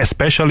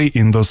 especially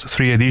in those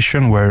 3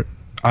 editions where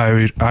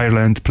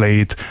Ireland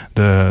played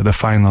the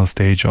final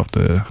stage of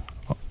the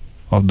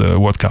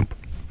World Cup.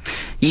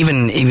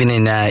 Even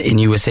in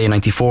USA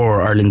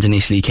 94, Ireland and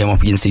Italy came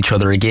up against each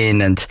other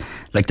again, and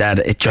like that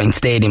at Giant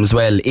Stadium as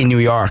well in New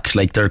York.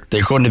 Like, there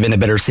couldn't have been a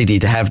better city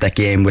to have that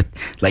game with,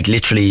 like,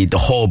 literally the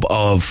hub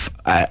of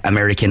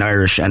American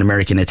Irish and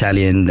American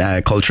Italian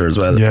culture as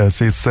well.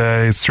 Yes,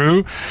 it's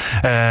true.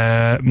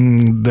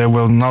 There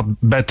will not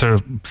better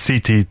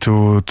city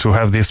to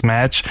have this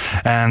match,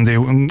 and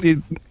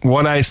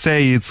what I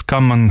say, it's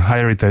common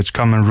heritage,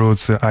 common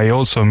roots. I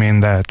also mean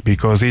that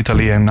because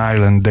Italy and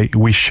Ireland,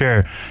 we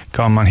share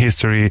common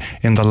history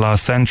in the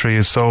last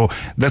century, so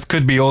that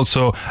could be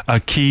also a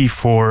key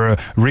for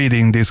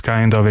reading this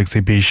kind of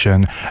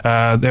exhibition.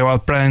 There are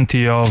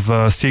plenty of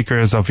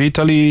stickers of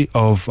Italy,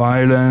 of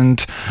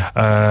Ireland,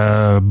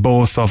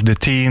 both of the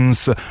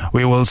teams.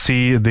 We will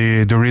see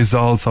the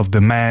results of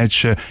the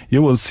match.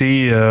 You will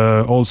see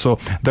also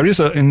there is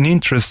an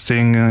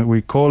interesting,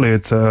 we call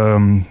it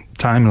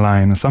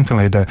timeline, something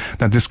like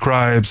that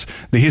describes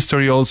the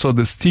history, also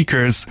the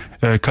stickers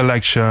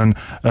collection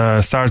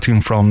starting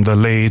from the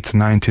late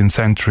 19th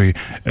century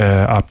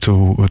up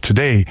to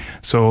today.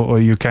 So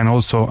you can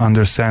also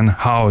understand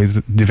how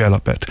it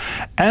developed.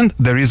 And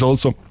there is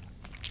also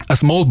a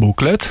small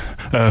booklet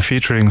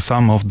featuring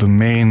some of the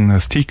main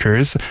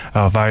stickers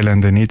of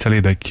Ireland and Italy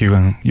that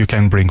you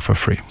can bring for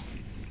free.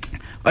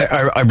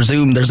 I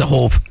presume there's a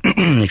hope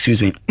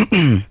excuse me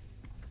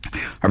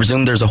I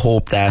presume there's a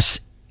hope that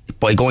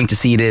by going to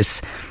see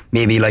this,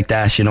 maybe like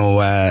that,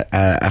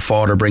 a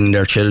father bringing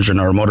their children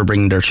or a mother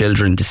bringing their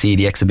children to see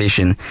the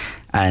exhibition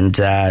and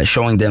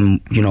showing them,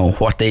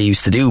 what they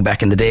used to do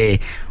back in the day,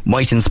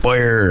 might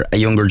inspire a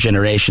younger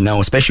generation now,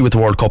 especially with the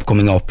World Cup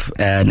coming up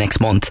next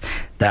month,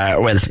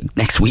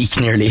 next week,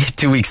 nearly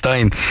 2 weeks'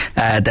 time,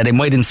 that it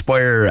might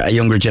inspire a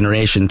younger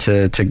generation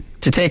to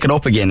take it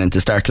up again and to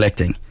start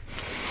collecting.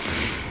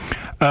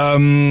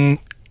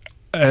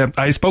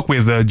 I spoke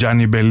with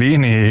Gianni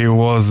Bellini. He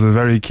was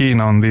very keen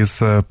on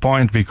this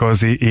point because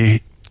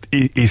he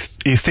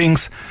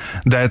thinks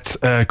that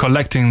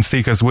collecting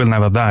stickers will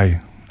never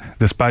die,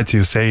 despite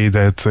you say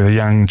that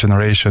young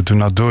generation do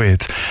not do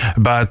it.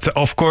 But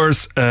of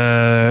course,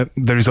 there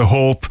is a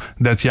hope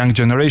that young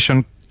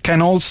generation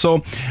can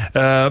also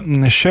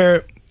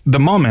share the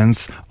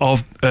moments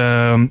of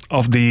the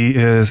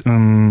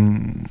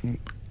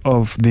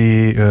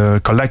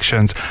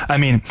collections. I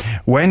mean,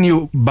 when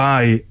you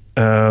buy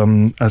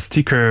a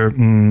sticker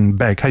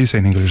bag, how you say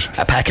in English?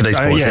 A packet, I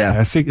suppose,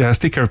 yeah. A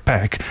sticker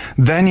pack.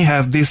 Then you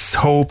have this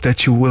hope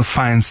that you will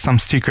find some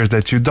stickers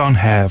that you don't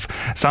have,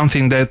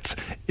 something that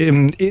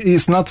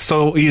is not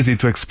so easy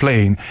to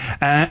explain.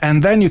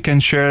 And then you can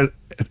share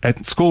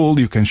at school,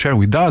 you can share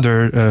with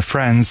other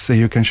friends,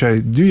 you can share,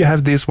 do you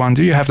have this one,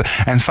 do you have that?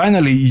 And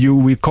finally you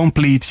will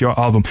complete your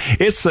album.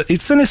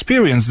 It's an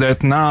experience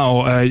that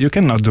now you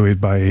cannot do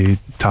it by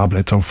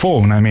tablet or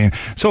phone. I mean,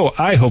 so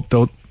I hope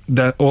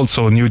that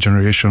also new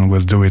generation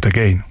will do it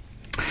again.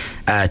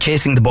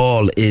 Chasing the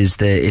Ball is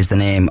the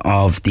name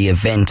of the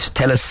event.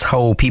 Tell us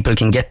how people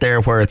can get there,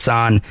 where it's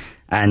on,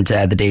 and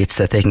the dates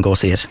that they can go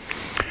see it.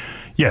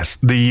 Yes,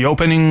 the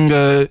opening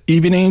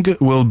evening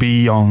will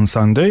be on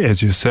Sunday,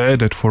 as you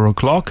said, at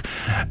 4:00.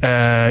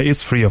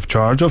 It's free of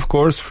charge, of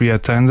course, free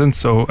attendance,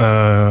 so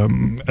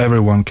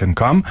everyone can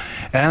come.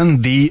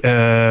 And the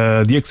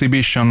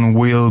exhibition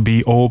will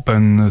be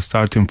open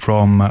starting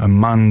from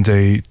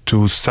Monday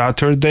to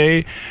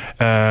Saturday,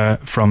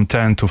 from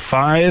 10 to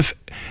 5.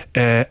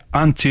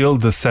 Until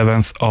the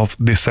 7th of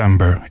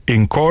December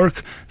in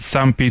Cork,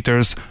 St.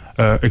 Peter's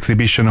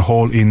Exhibition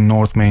Hall in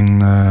North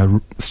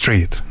Main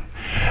Street.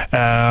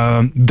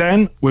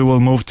 Then we will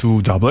move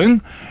to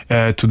Dublin,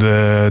 to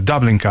the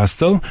Dublin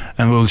Castle,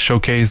 and we'll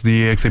showcase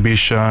the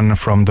exhibition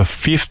from the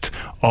 5th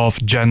of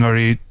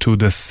January to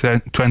the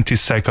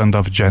 22nd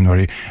of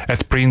January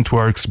at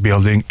Printworks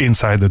building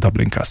inside the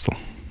Dublin Castle.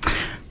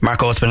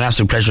 Marco, it's been an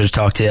absolute pleasure to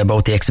talk to you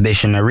about the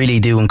exhibition. I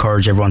really do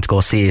encourage everyone to go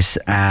see it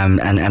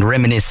and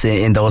reminisce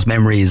in those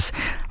memories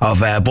of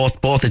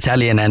both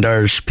Italian and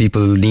Irish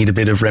people need a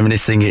bit of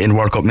reminiscing in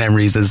World Cup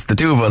memories, as the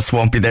two of us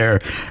won't be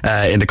there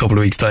in a couple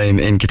of weeks' time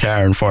in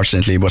Qatar,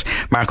 unfortunately. But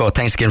Marco,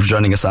 thanks again for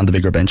joining us on the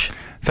Big Red Bench.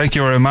 Thank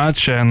you very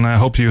much, and I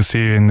hope you see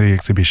you in the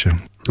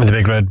exhibition. The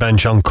Big Red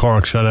Bench on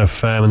Cork,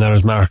 and there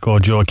is Marco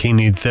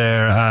Gioacchini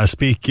there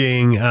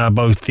speaking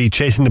about the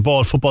Chasing the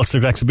Ball football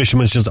sticker exhibition,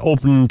 which just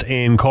opened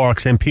in Cork,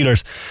 St.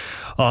 Peter's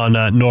on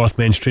North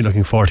Main Street.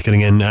 Looking forward to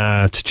getting in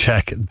to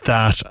check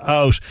that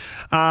out.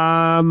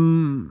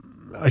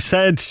 I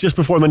said just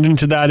before I went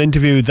into that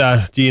interview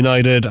that the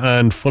United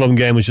and Fulham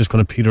game was just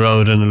going to peter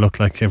out, and it looked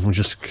like everyone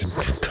just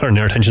turned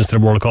their attentions to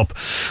the World Cup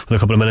with a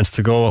couple of minutes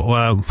to go.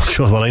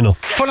 Shows what I know.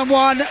 Fulham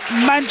 1,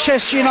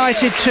 Manchester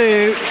United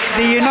 2.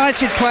 The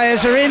United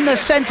players are in the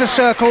centre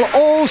circle,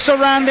 all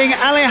surrounding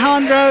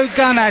Alejandro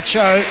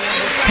Garnacho.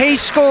 He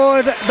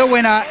scored the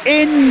winner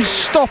in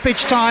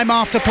stoppage time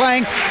after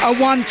playing a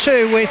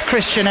 1-2 with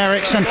Christian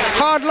Eriksen.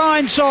 Hard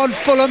lines on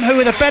Fulham, who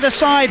were the better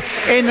side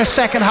in the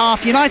second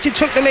half. United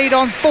took the lead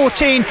on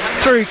 14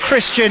 through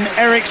Christian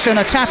Eriksen,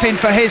 a tap-in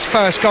for his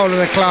first goal of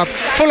the club.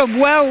 Fulham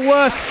well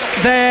worth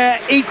their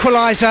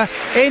equaliser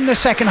in the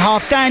second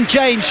half. Dan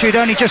James, who'd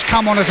only just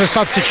come on as a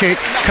substitute,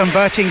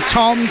 converting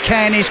Tom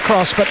Kearney's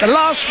cross. But the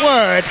last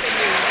word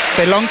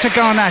belonged to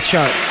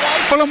Garnacho.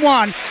 Fulham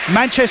 1,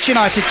 Manchester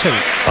United 2.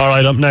 All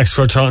right, up next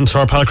we're talking to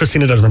our pal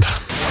Christina Desmond.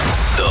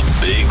 The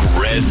Big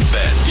Red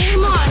Bench.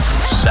 Come on.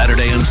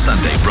 Saturday and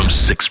Sunday from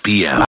 6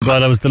 p.m.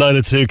 Well, I was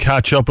delighted to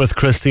catch up with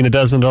Christina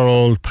Desmond, our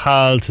old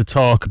pal, to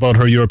talk about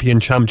her European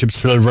Championship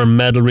silver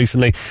medal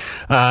recently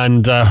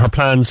and her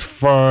plans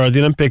for the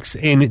Olympics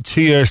in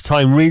 2 years'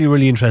 time. Really,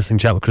 really interesting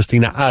chat with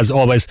Christina, as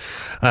always.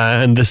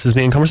 And this is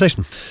me in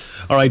conversation.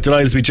 All right,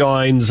 delighted to be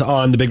joined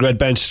on the Big Red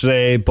Bench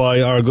today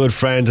by our good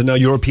friend and now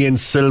European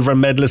silver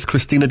medalist,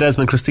 Christina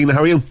Desmond. Christina,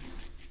 how are you?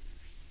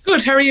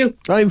 Good, how are you?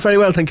 I'm very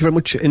well, thank you very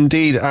much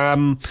indeed.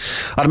 I'd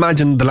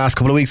imagine the last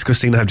couple of weeks,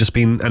 Christina, have just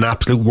been an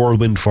absolute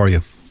whirlwind for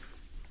you.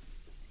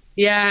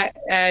 Yeah,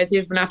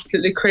 they've been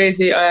absolutely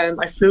crazy. I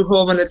flew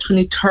home on the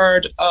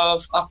 23rd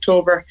of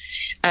October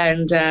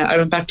and I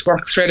went back to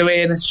work straight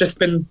away, and it's just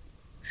been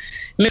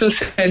middle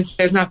since.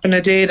 There's not been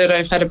a day that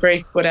I've had a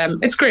break, but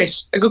it's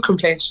great, a good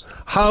complaint.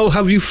 How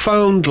have you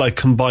found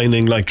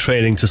combining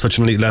training to such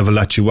an elite level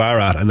that you are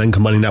at, and then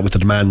combining that with the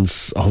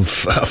demands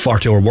of a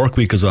 40-hour work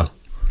week as well?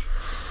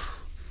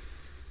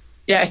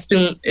 Yeah, it's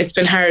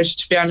been hard,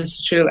 to be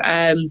honest with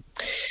you.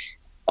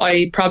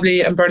 I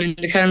probably am burning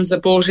the candles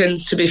at both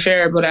ends, to be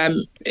fair, but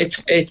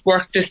it's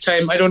worked this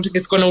time. I don't think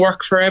it's going to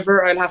work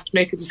forever. I'll have to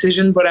make a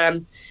decision, but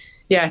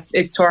yeah,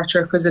 it's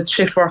torture because it's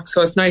shift work,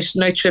 so it's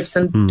night shifts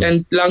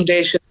and long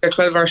day shifts, or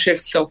 12-hour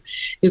shifts, so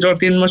you don't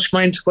get much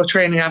mind to go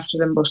training after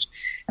them. But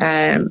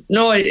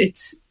no,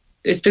 it's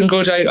been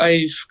good.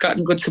 I've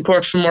gotten good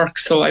support from work,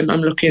 so I'm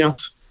lucky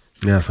enough.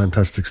 Yeah,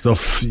 fantastic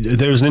stuff.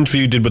 There was an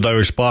interview you did with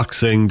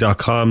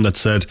irishboxing.com that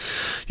said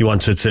you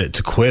wanted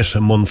to quit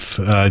a month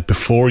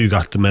before you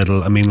got the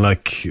medal. I mean,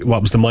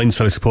 what was the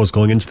mindset, I suppose,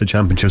 going into the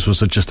championships?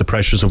 Was it just the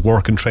pressures of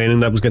work and training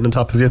that was getting on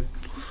top of you?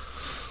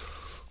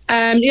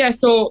 Yeah,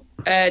 so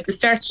the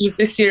start of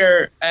this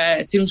year,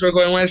 things were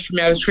going well for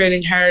me. I was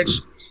training hard.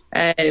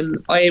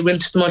 I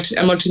went to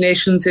the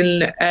multi-nations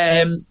in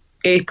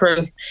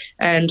April,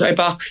 and I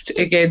boxed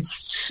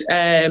against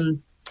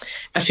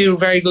a few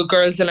very good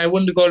girls, and I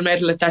won the gold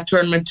medal at that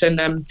tournament, and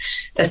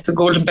that's the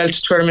Golden Belt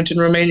tournament in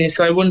Romania,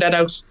 so I won that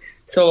out.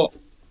 So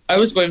I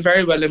was going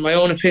very well in my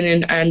own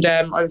opinion, and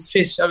I was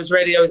fit, I was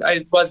ready.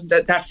 I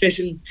wasn't that fit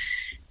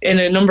in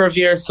a number of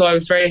years, so I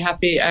was very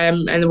happy,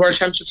 and the World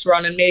Championships were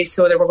on in May,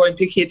 so they were going to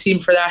pick a team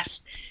for that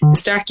the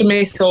start of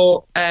May.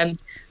 So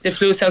they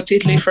flew us out to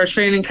Italy for a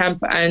training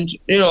camp, and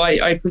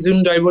I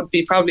presumed I would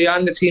be probably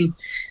on the team,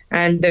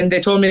 and then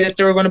they told me that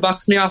they were going to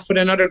box me off with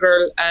another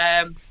girl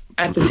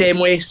at the same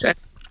weight and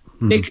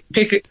pick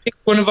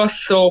one of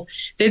us. So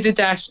they did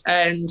that,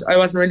 and I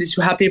wasn't really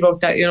too happy about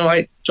that.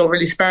 I don't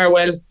really spar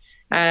well.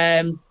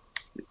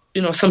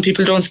 Some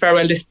people don't spar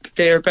well,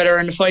 they're better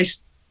in a fight.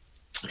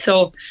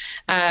 So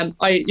they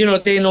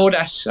know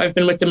that. I've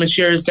been with them with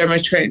years.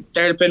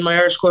 They've been my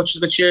Irish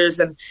coaches with years,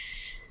 and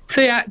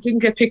so yeah,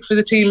 didn't get picked for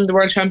the team, the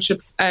World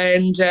Championships,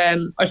 and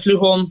I flew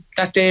home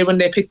that day when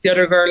they picked the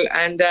other girl,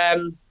 and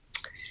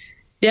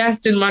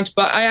didn't want to.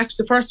 But I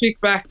actually, the first week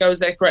back, I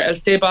was like, right, I'll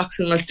stay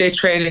boxing, I'll stay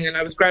training, and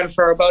I was grand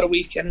for about a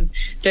week, and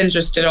then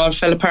just it all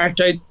fell apart.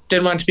 I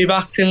didn't want to be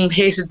boxing,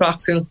 hated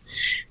boxing,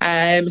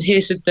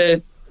 hated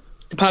the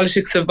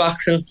politics of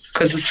boxing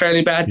because it's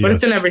fairly bad, but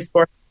it's in every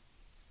sport.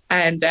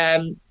 And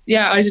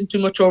I didn't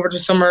do much over the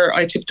summer.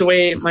 I tipped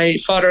away. My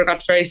father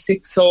got very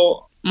sick,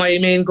 so my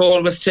main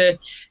goal was to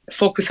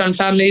focus on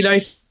family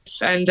life.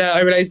 And I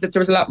realised that there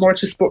was a lot more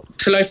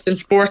to life than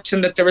sport,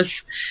 and that there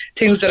was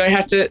things that I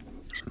had to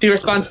be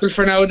responsible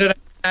for now that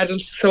I'm an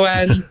adult. So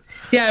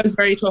it was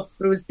very tough.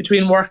 It was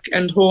between work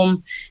and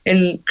home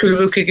in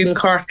Culvukig in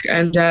Cork,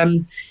 and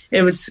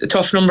it was a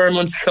tough number of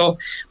months. So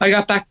I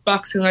got back to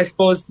boxing, I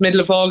suppose,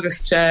 middle of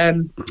August. I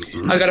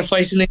got a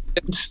fight in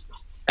England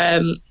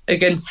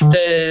against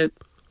a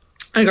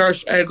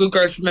good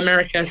girl from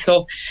America.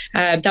 So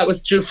that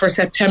was due for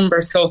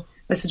September. So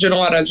I said, you know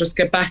what, I'll just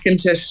get back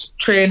into it,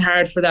 train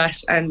hard for that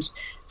and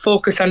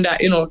focus on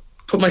that,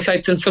 put my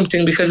sights on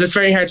something, because it's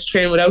very hard to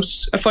train without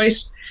a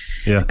fight.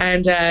 Yeah.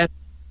 And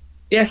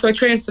so I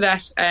trained for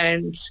that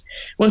and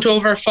went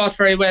over, fought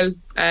very well.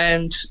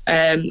 And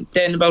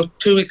then about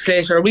 2 weeks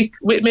later,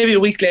 maybe a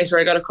week later,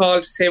 I got a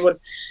call to say, well,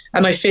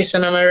 am I fit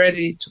and am I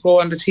ready to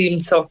go on the team?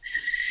 So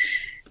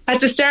at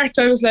the start,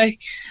 I was like,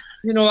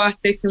 you know what,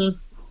 they can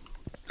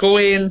go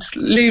away and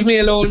leave me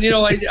alone.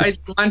 I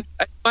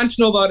want to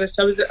know about it.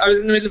 I was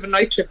in the middle of a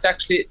night shift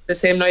actually the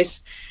same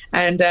night,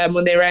 and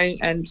when they rang,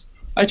 and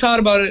I thought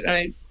about it, and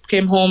I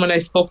came home and I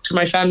spoke to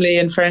my family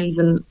and friends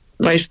and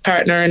my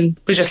partner, and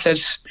we just said,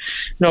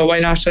 no, why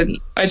not? And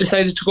I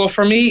decided to go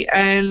for me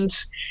and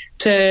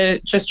to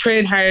just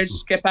train hard,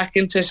 get back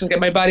into it and get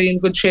my body in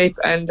good shape,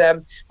 and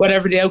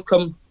whatever the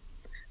outcome,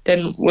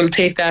 then we'll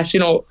take that.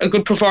 A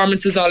good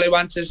performance is all I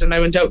wanted, and I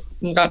went out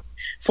and got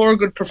 4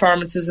 good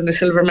performances and a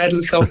silver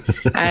medal. So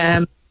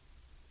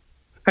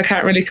I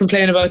can't really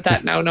complain about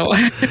that now. No.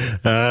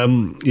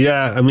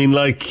 Yeah, I mean,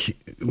 like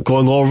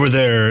going over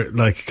there,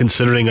 like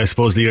considering, I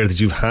suppose, the year that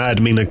you've had.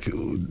 I mean, like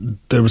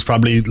there was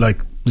probably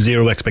like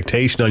zero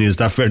expectation on you. Is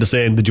that fair to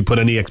say? And did you put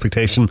any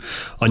expectation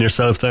on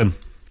yourself then?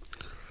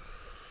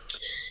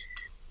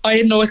 I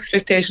had no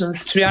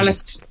expectations, to be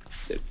honest.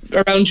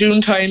 Around June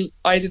time,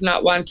 I did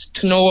not want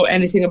to know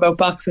anything about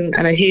boxing,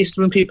 and I hated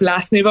when people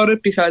asked me about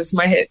it, because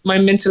my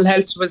mental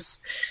health was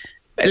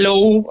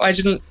low. I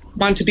didn't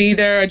want to be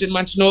there. I didn't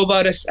want to know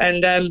about it,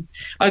 and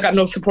I got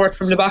no support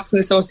from the Boxing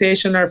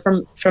Association, or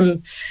from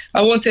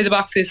I won't say the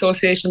Boxing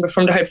Association, but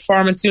from the high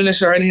performance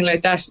unit or anything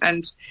like that.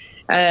 And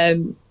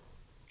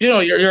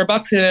you're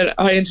boxing at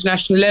a high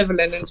international level,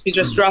 and then to be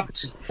just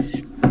dropped,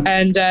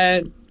 and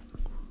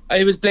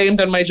I was blamed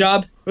on my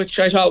job, which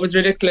I thought was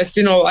ridiculous.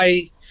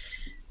 I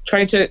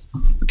trying to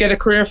get a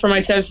career for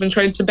myself and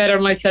trying to better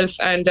myself,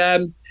 and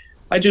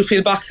I do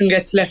feel boxing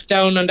gets left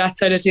down on that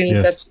side of things.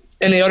 Yeah. That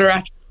any other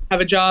athlete have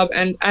a job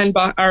and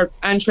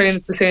train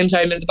at the same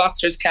time, and the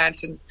boxers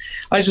can't. And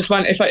I just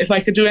want, if I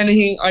could do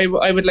anything,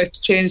 I would like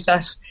to change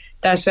that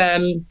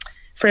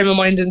frame of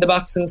mind in the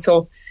boxing.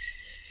 So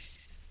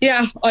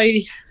yeah,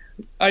 I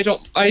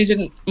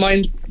didn't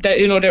mind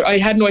that. I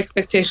had no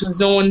expectations.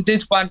 No one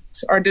did want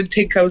or did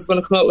think I was going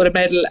to come out with a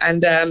medal,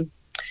 and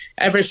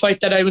every fight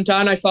that I went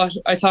on, I thought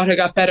I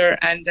got better,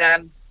 and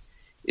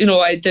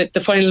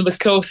the final was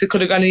close. It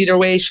could have gone either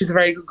way. She's a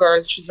very good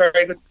girl. She's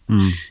very good.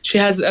 She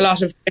has a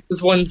lot of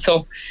titles won.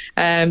 So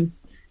I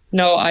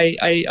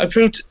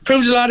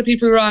proved a lot of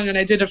people wrong, and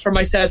I did it for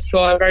myself.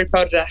 So I'm very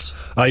proud of that.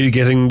 Are you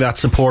getting that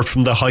support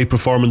from the high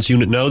performance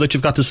unit now that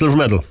you've got the silver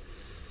medal?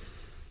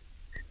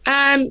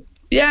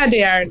 Yeah,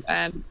 they are.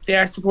 They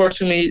are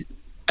supporting me.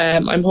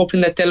 I'm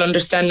hoping that they'll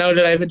understand now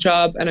that I have a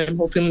job, and I'm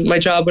hoping my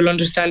job will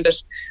understand that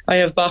I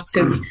have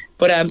boxing.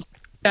 But I'm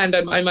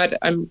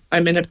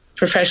in a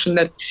profession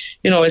that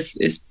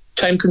is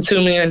time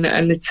consuming,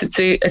 and it's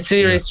a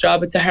serious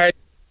job. It's a hard.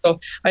 So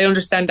I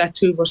understand that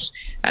too. But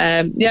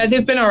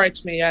they've been alright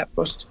to me. Yeah,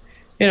 but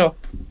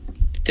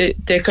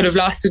they could have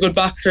lost a good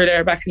boxer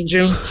there back in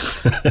June.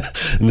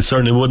 And they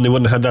certainly wouldn't. They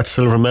wouldn't have had that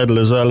silver medal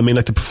as well. I mean,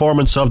 like the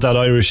performance of that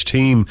Irish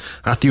team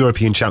at the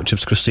European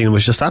Championships, Christina,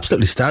 was just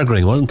absolutely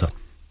staggering, wasn't it?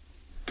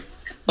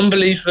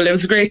 Unbelievable. It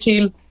was a great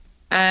team.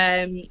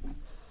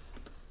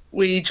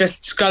 We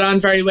just got on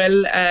very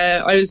well.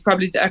 I was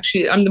probably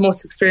I'm the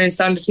most experienced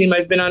on the team.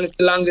 I've been on it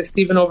the longest,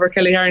 even over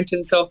Kelly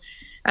Harrington. So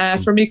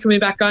for me, coming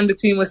back on the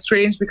team was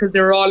strange, because they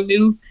were all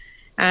new,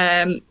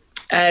 and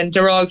they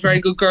were all very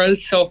good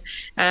girls. So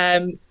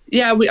I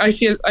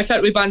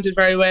felt we bonded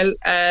very well.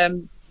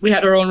 We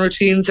had our own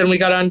routines, and we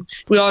got on.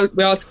 We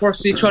all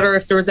supported each other.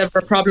 If there was ever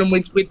a problem,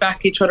 we'd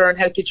back each other and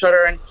help each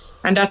other.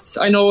 And that's,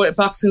 I know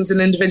boxing's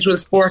an individual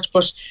sport,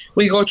 but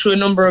we go through a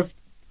number of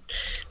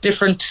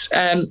different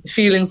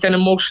feelings and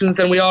emotions,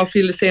 and we all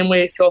feel the same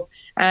way. So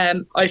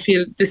I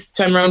feel this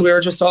time around we were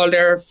just all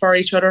there for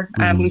each other.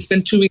 We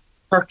spent 2 weeks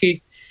in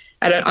Turkey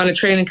on a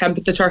training camp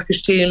with the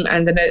Turkish team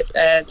and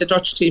the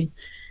Dutch team,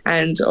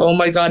 and oh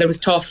my God, it was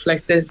tough.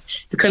 Like the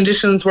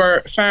conditions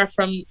were far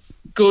from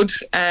good.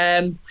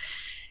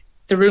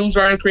 The rooms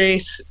weren't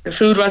great. The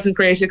food wasn't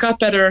great. It got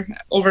better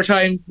over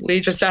time.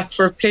 We just asked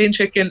for plain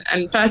chicken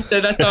and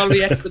pasta. That's all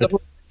we ate for the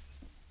whole.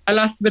 I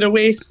lost a bit of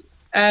weight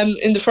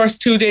in the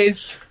first 2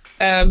 days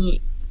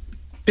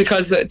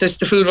because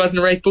the food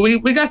wasn't right. But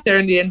we got there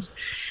in the end,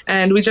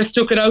 and we just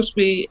took it out.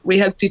 We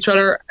helped each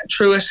other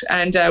through it,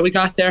 and we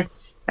got there.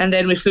 And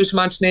then we flew to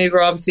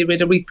Montenegro. Obviously, we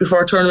had a week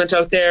before tournament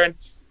out there, and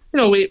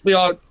we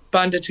all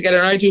bonded together.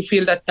 And I do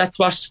feel that that's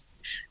what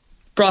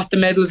brought the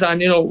medals on.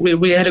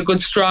 We had a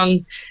good,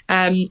 strong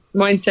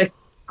mindset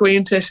going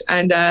into it,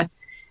 and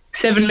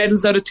 7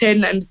 medals out of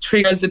 10, and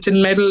 3 girls that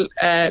didn't medal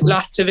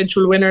lost to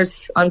eventual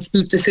winners on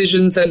split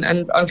decisions and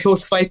on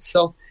close fights.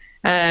 So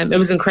it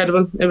was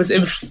incredible. It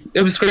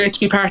was great to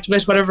be part of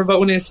it. Whatever about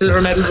winning a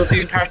silver medal, but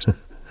being part of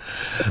it.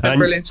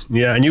 Brilliant.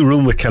 Yeah, and you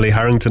room with Kelly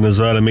Harrington as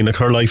well. I mean, like,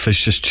 her life has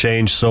just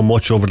changed so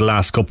much over the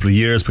last couple of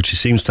years, but she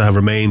seems to have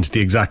remained the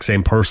exact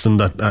same person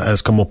that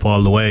has come up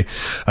all the way.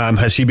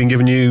 Has she been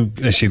giving you,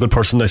 is she a good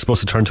person, I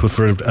suppose, to turn to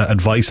for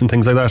advice and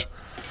things like that?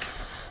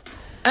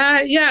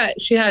 Yeah,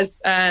 she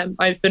has.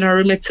 I've been her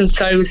roommate since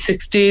I was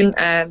 16.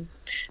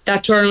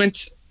 That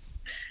tournament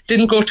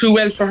didn't go too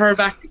well for her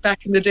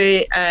back in the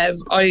day.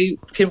 I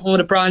came home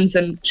with a bronze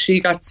and she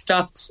got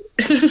stopped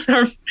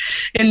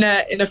in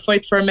a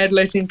fight for a medal,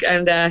 I think,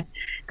 and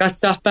got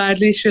stopped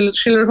badly.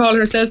 She'll recall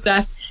herself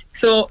that.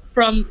 So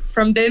from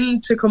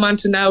then to come on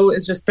to now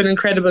has just been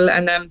incredible,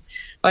 and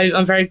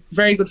I'm very,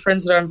 very good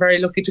friends with her. I'm very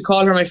lucky to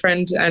call her my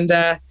friend, and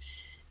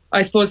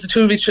I suppose the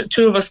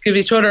two of us give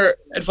each other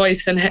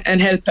advice and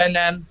help,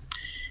 and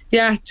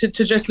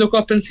to just look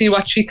up and see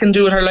what she can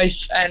do with her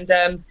life,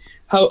 and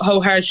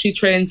how hard she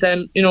trains,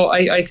 and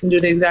I can do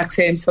the exact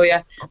same. So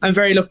yeah, I'm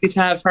very lucky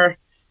to have her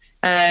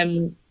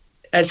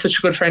as such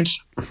a good friend.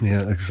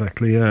 Yeah,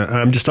 exactly.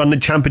 Yeah, just on the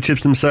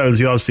championships themselves,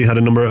 you obviously had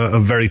a number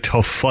of very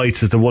tough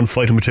fights. Is there one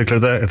fight in particular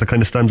that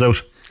kind of stands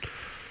out?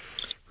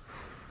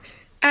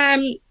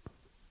 I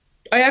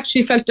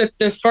actually felt that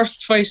the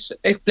first fight,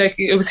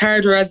 it was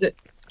harder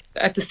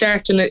at the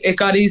start, and it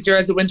got easier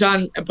as it went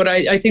on. But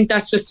I think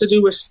that's just to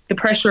do with the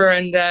pressure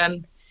and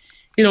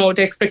the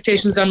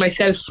expectations on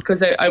myself,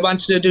 because I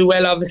wanted to do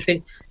well,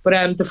 obviously.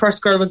 But the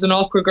first girl was an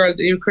awkward girl,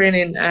 the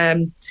Ukrainian.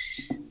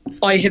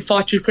 I had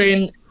fought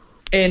Ukraine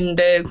in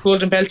the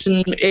Golden Belt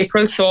in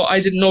April, so I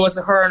didn't know was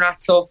it her or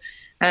not. So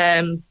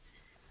I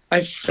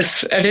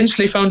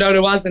eventually found out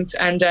it wasn't,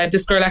 and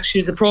this girl actually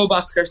was a pro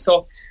boxer,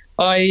 so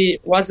I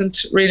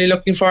wasn't really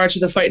looking forward to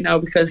the fight now,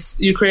 because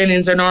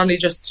Ukrainians are normally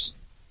just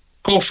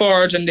go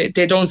forward and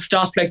they don't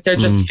stop. Like, they're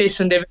just fit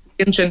and they've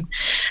engine,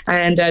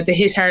 and they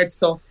hit hard.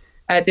 So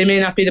they may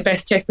not be the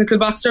best technical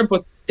boxer,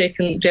 but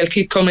they'll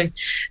keep coming.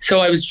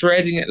 So I was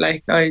dreading it.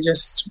 Like, I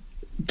just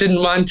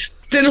didn't want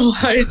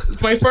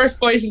my first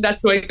fight, and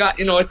that's what I got.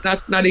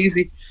 It's not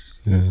easy.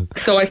 Yeah.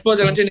 So I suppose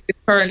I went in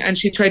against her, and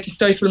she tried to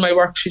stifle my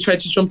work. She tried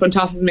to jump on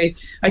top of me.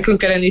 I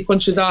couldn't get any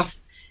punches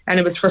off, and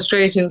it was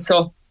frustrating.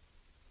 So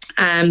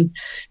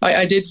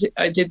I did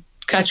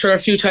catch her a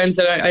few times,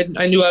 and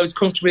I knew I was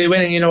comfortably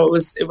winning.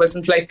 It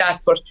wasn't like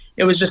that, but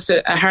it was just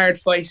a hard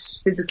fight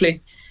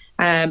physically.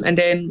 And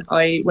then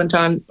I went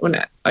on, when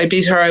I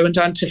beat her, I went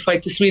on to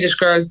fight the Swedish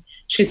girl.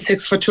 She's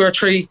 6'2" or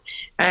 3",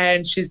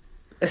 and she's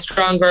a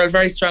strong girl,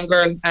 very strong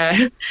girl.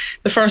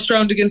 The first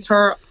round against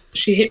her,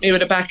 she hit me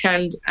with a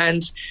backhand,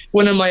 and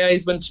one of my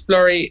eyes went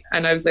blurry,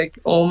 and I was like,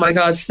 oh my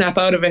God, snap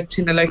out of it,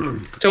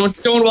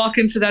 don't walk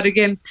into that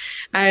again.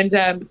 And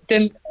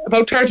then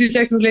about 30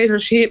 seconds later,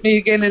 she hit me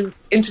again and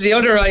into the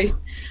other eye.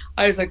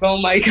 I was like, oh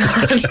my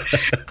God,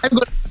 I'm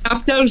going to be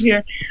knocked out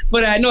here.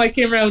 But no, I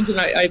came around, and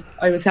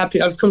I was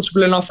happy. I was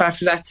comfortable enough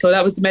after that. So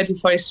that was the medal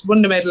fight,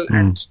 won the medal,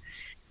 and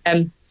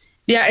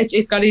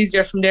it got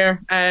easier from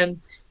there.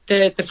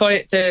 The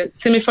fight, the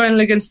semi-final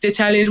against the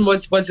Italian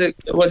was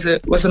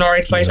an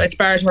alright fight. I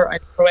sparred her, I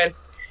knew her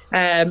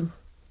well,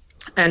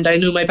 and I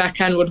knew my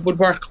backhand would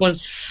work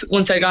once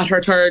I got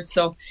her third.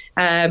 So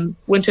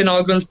went in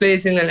all guns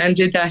blazing and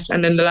did that.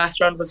 And then the last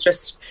round was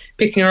just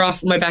picking her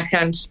off with my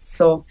backhand.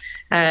 So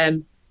I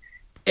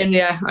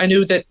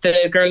knew that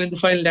the girl in the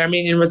final, the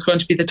Armenian, was going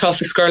to be the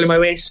toughest girl in my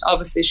weight.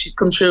 Obviously, she'd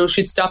come through.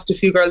 She'd stopped a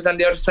few girls on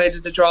the other side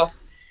of the draw.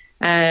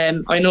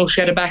 I know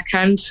she had a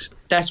backhand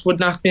that would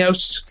knock me out.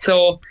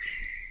 So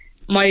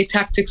my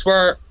tactics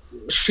were,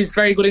 she's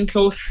very good in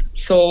close.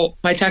 So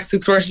my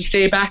tactics were to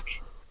stay back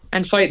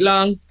and fight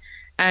long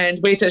and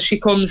wait till she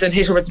comes and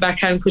hit her with the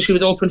backhand, because she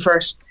was open for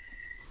it.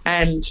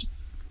 And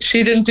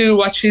she didn't do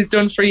what she's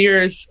done for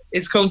years,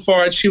 is come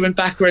forward. She went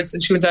backwards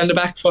and she went down the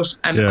back foot,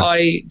 and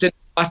I didn't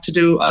know what to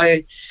do.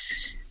 I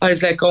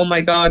was like, oh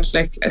my God.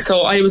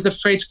 So I was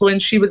afraid to go in.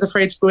 She was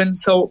afraid to go in.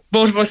 So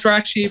both of us were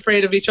actually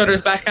afraid of each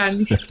other's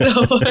backhands.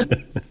 So.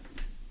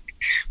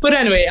 But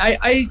anyway,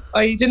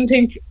 I didn't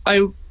think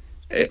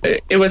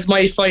it was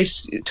my fight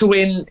to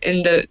win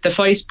in the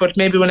fight. But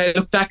maybe when I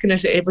look back on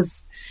it, it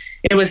was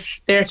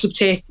there to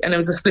take, and it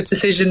was a split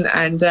decision.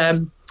 And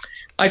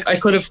I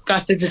could have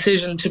got the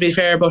decision, to be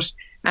fair, but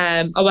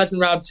I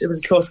wasn't robbed. It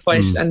was a close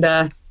fight and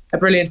a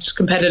brilliant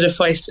competitive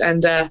fight.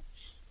 And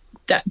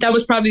that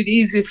was probably the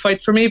easiest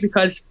fight for me,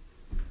 because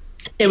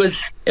it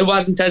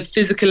wasn't as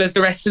physical as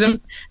the rest of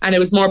them, and it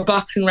was more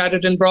boxing rather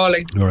than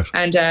brawling. Right.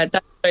 And that's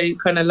what I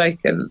kind of like.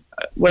 And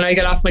when I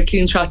got off my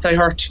clean shots, I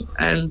hurt,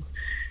 and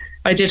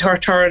I did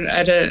hurt her.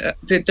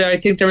 I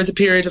think there was a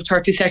period of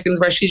 30 seconds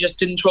where she just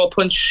didn't throw a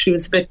punch. She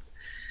was a bit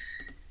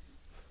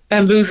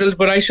bamboozled,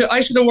 but I should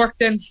have worked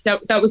then.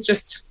 That was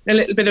just a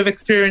little bit of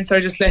experience. I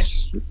just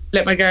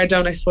let my guard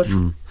down, I suppose.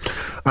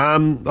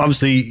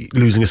 Obviously,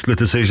 losing a split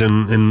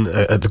decision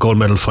at the gold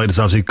medal fight is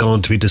obviously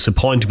going to be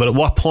disappointing, but at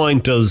what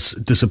point does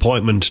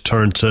disappointment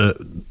turn to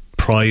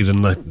pride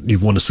and that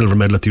you've won a silver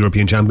medal at the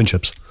European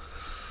Championships?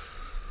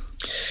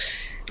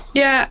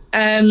 Yeah,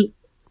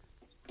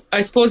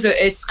 I suppose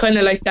it's kind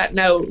of like that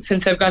now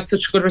since I've got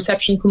such good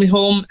reception coming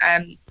home.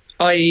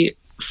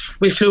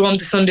 We flew home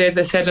the Sunday, as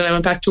I said, and I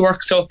went back to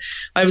work. So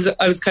I was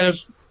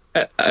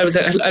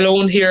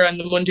alone here on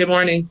the Monday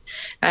morning.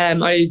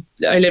 I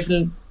live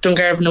in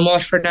Dungarvan and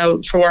Waterford now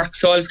for work,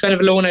 so I was kind of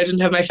alone. I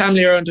didn't have my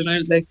family around, and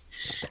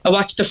I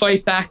watched the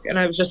fight back, and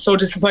I was just so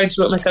disappointed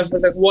with myself. I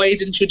was like, why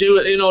didn't you do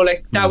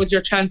it? That was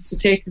your chance to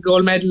take a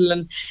gold medal,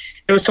 and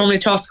there were so many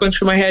thoughts going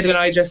through my head, and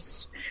I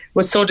just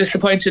was so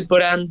disappointed.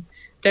 But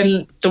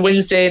then the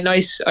Wednesday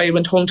night, I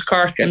went home to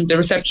Cork, and the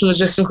reception was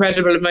just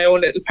incredible in my own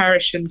little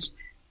parish, and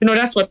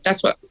that's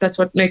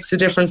what makes the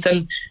difference.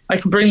 And I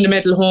could bring the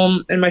medal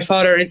home, and my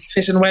father is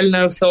fit and well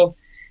now, so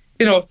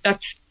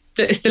it's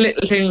the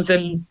little things.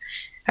 And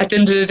at the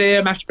end of the day,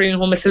 I'm after bringing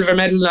home a silver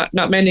medal.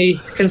 Not many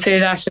can say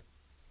that.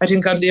 I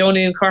think I'm the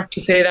only in Cork to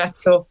say that,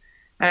 so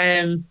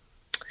I'll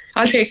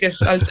take it.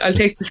 I'll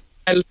take the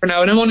medal for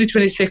now, and I'm only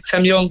 26.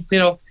 I'm young,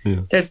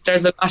 There's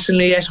a lot in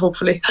me yet,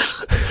 hopefully.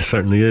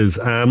 Certainly is.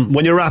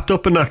 When you're wrapped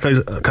up in that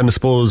kind of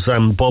suppose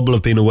bubble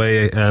of being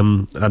away at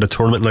a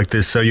tournament like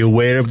this, are you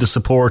aware of the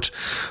support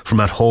from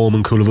at home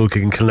in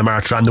Coolavukik and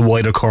Kilnamartyr and the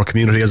wider Cork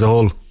community as a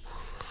whole?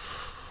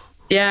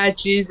 Yeah,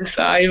 Jesus,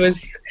 I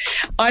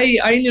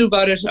knew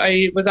about it.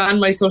 I was on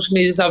my social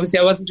medias. Obviously,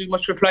 I wasn't doing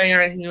much replying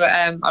or anything.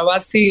 I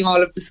was seeing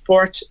all of the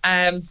support.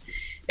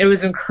 It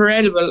was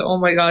incredible. Oh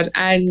my God!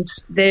 And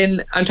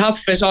then on top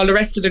of it, all the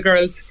rest of the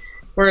girls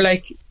were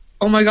like,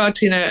 "Oh my God,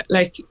 Tina!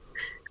 Like,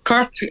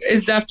 Cork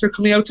is after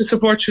coming out to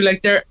support you."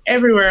 Like, they're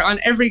everywhere,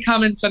 on every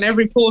comment, on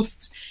every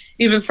post,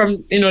 even from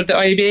the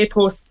IBA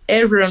post.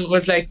 Everyone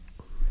was like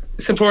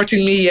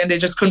supporting me, and they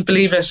just couldn't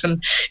believe it.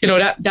 And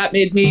that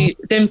made me,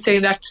 them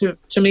saying that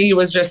to me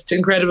was just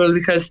incredible,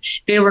 because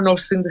they were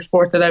noticing the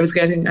support that I was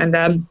getting.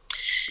 And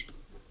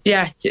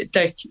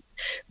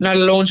not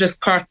alone just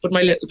Cork, but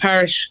my little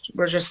parish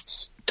were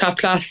just top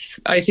class.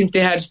 I think they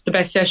had the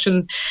best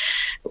session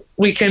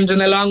weekend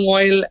in a long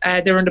while.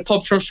 They were in the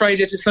pub from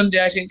Friday to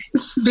Sunday, I think,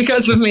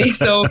 because of me.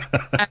 So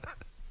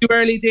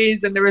early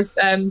days, and there was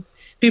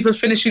people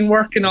finishing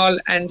work and all,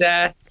 and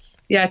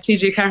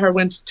TJ Cahir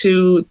went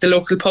to the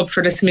local pub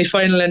for the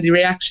semi-final and the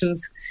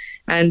reactions,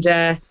 and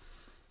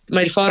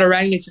my father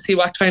rang me to see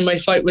what time my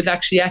fight was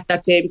actually at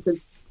that day,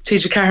 because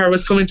TJ Cahir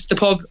was coming to the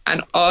pub,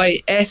 and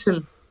I ate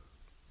him.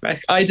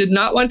 Like, I did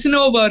not want to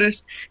know about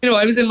it.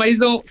 I was in my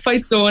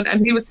fight zone, and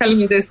he was telling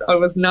me this. I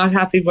was not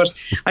happy, but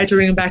I had to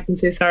ring him back and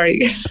say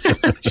sorry.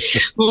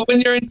 But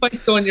when you're in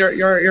fight zone,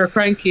 you're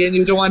cranky, and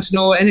you don't want to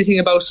know anything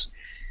about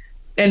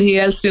anything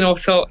else,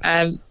 So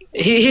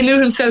he knew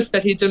himself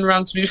that he'd done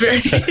wrong, to be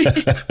fair.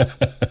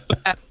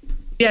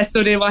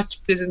 So they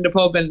watched it in the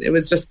pub, and it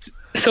was just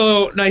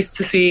so nice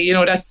to see.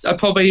 That's a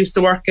pub I used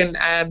to work in,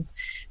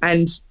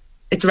 and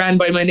it's ran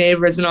by my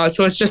neighbours and all,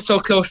 so it's just so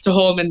close to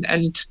home,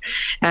 and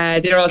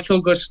they're all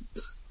so good.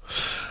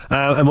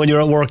 And when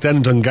you're at work then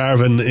in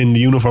Dungarvan in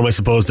the uniform, I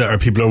suppose there are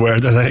people aware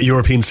that a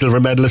European silver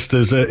medalist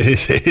is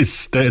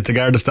the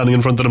Garda standing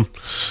in front of them?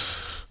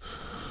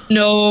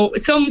 No,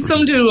 some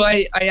do.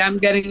 I am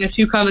getting a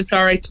few comments,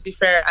 all right, to be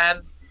fair.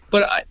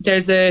 But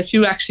there's a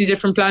few actually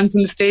different plans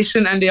in the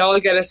station, and they all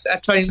get it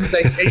at times.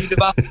 Like, are you the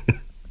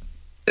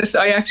boss?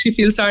 I actually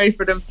feel sorry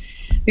for them,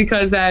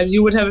 because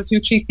you would have a few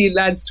cheeky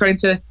lads trying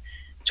to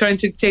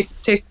take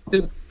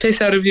the piss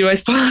out of you, I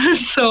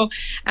suppose. So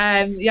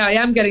I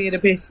am getting it a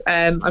bit.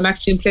 I'm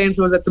actually in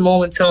plainclothes at the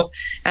moment, so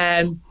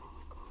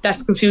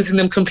that's confusing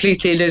them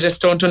completely. They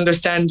just don't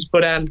understand.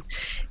 But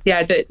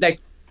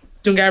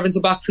Dungarvan's a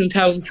boxing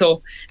town,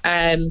 so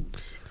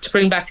to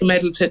bring back a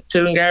medal to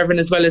Dungarvan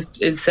as well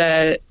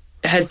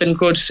has been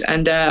good,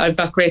 and I've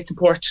got great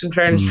support, in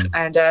fairness,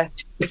 and the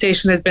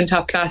station has been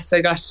top class.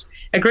 I got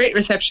a great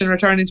reception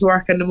returning to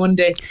work on the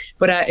Monday,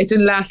 but it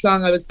didn't last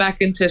long. I was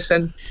back into it,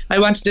 and I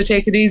wanted to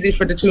take it easy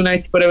for the 2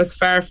 nights, but it was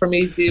far from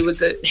easy. It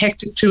was a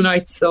hectic 2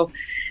 nights, so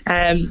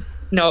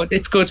no,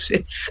 it's good.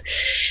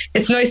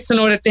 It's nice to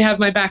know that they have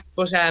my back,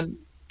 but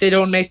I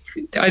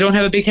don't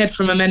have a big head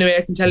from them anyway,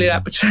 I can tell you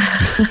that much.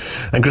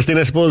 And Christina,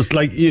 I suppose,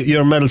 like,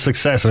 your medal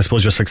success, and I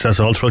suppose your success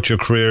all throughout your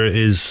career,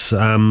 is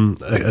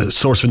a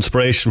source of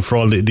inspiration for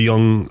all the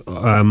young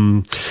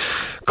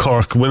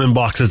Cork women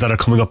boxers that are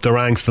coming up the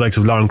ranks, the likes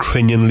of Lauren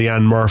Crinion,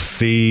 Leanne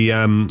Murphy,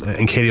 and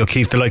Katie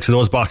O'Keefe, the likes of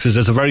those boxers.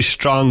 There's a very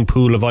strong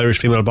pool of Irish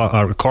female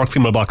or Cork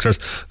female boxers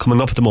coming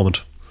up at the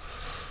moment.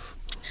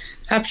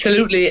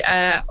 Absolutely.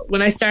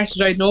 When I started,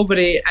 I had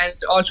nobody, and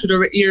all through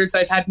the years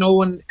I've had no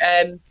one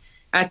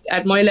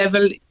at my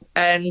level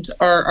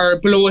or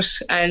below it,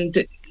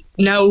 and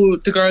now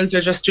the girls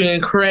are just doing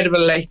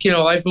incredible. Like,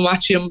 I've been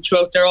watching them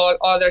throughout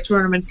all their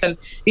tournaments, and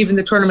even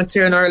the tournaments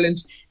here in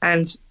Ireland,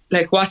 and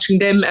like watching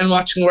them and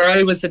watching where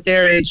I was at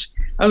their age,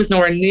 I was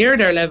nowhere near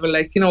their level,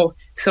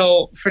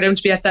 so for them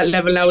to be at that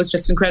level now is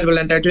just incredible,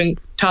 and they're doing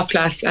top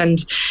class.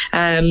 And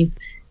I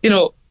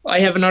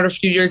have another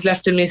few years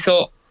left in me,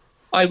 so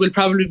I will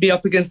probably be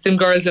up against them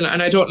girls, and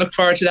I don't look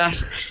forward to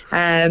that.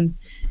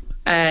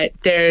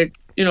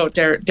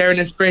 They're an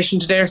inspiration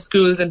to their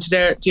schools and to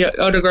the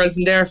other girls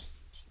in their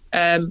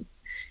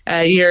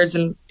years,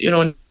 and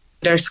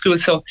their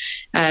schools. So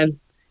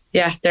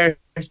yeah, they're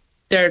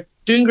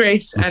doing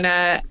great, and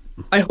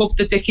I hope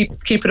that they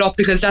keep it up,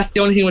 because that's the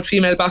only thing with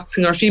female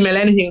boxing or female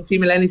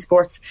any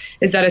sports,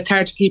 is that it's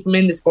hard to keep them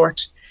in the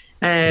sport,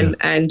 and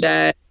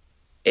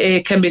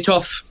it can be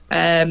tough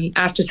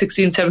after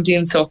 16,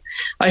 17. So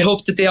I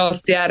hope that they all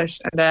stay at it,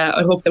 and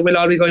I hope that we'll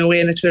all be going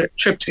away on a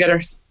trip together.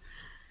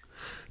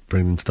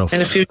 Brilliant stuff.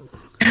 In a few.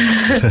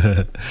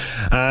 The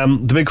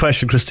big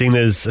question, Christina,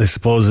 is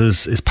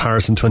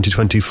Paris in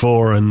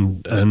 2024,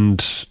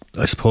 and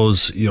I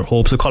suppose your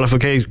hopes of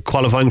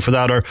qualifying for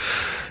that, or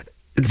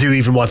do you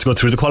even want to go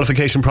through the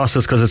qualification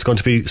process, because it's going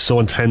to be so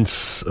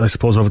intense, I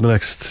suppose, over the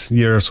next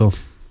year or so?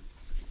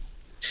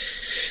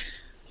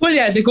 Well,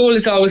 yeah, the goal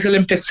is always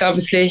Olympics,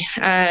 obviously.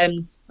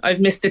 I've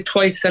missed it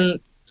twice in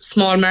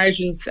small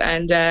margins,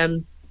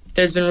 and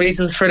there's been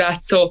reasons for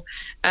that. So,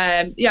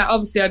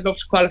 obviously I'd love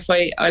to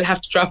qualify. I'll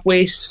have to drop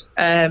weight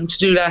to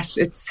do that.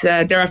 It's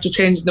they're after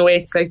changing the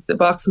weights. Like, the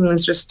boxing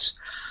is just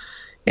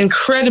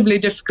incredibly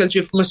difficult.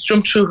 You must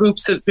jump through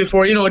hoops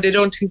before, they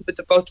don't think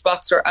about the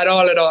boxer at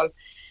all.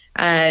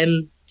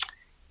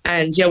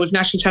 And yeah, we've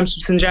national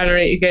championships in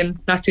January, again,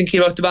 not thinking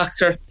about the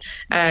boxer.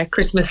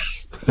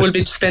 Christmas will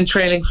be spent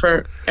training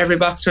for every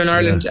boxer in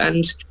Ireland,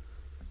 and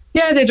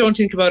they don't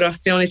think about us.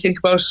 They only think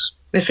about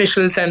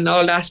officials and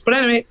all that. But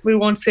anyway, we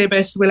won't say about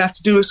it. We'll have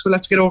to do it. We'll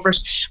have to get over it.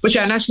 But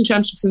yeah, national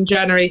championships in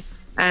January,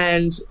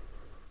 and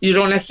you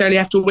don't necessarily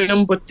have to win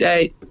them, but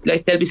they'll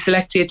be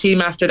selecting a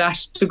team after that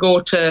to go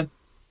to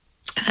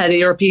the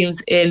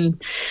Europeans in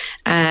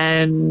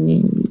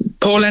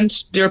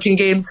Poland, the European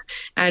Games,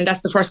 and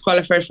that's the first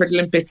qualifier for the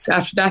Olympics.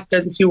 After that,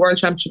 there's a few World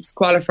Championships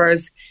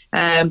qualifiers,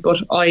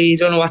 but I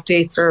don't know what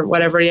dates or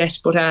whatever yet.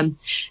 But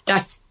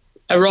that's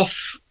a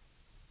rough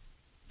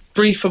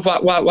brief of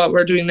what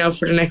we're doing now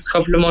for the next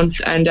couple of months.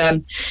 And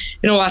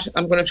you know what,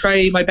 I'm going to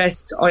try my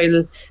best.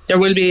 There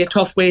will be a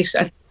tough weight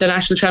at the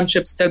national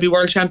championships. There'll be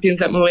world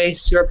champions at my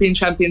weight, European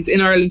champions in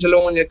Ireland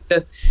alone.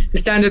 The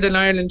standard in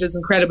Ireland is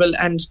incredible,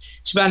 and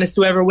to be honest,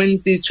 whoever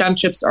wins these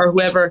championships, or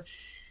whoever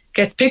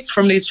gets picked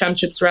from these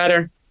championships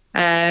rather,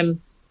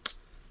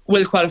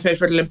 will qualify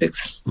for the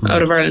Olympics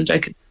out of Ireland. I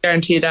can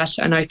guarantee that,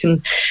 and I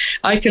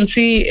can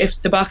see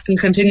if the boxing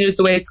continues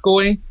the way it's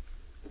going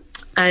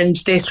and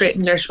they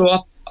straighten their show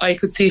up, I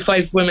could see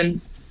 5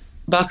 women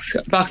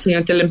boxing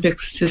at the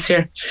Olympics this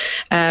year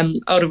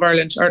out of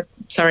Ireland, or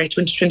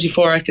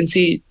 2024. I can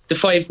see the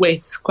 5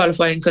 weights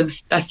qualifying,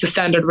 because that's the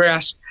standard we're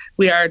at.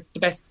 We are the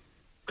best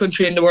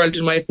country in the world,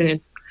 in my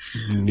opinion.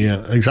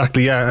 Yeah,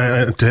 exactly.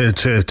 Yeah,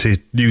 to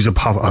use a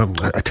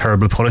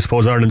terrible pun, I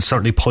suppose Ireland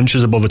certainly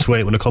punches above its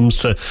weight when it comes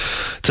to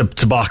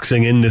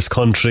boxing in this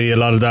country. A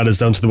lot of that is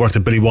down to the work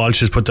that Billy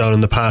Walsh has put down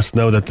in the past.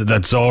 Now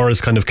that Zora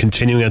is kind of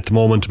continuing at the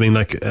moment, being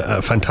like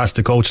a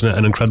fantastic coach and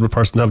an incredible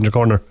person to have in your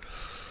corner.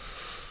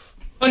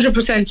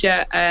 100%,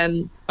 yeah.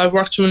 I've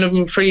worked with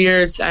him for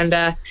years, and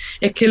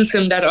it kills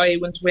him that I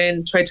went away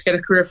and tried to get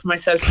a career for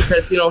myself,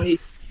 because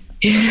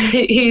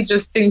he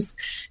just thinks,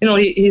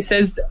 he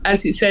says,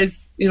 as he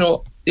says,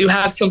 you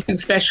have something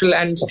special,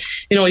 and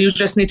you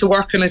just need to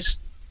work on it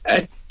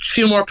a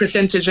few more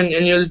percentage, and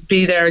you'll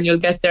be there and you'll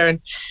get there. And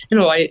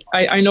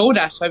I know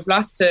that I've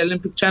lost to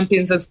Olympic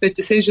champions on split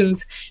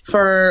decisions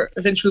for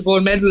eventual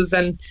gold medals,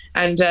 and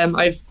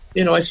I've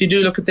if you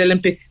do look at the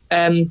Olympic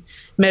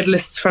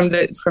medalists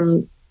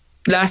from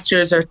last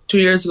year's or 2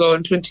 years ago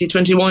in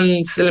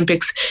 2021's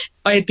Olympics,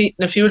 I had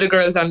beaten a few of the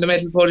girls on the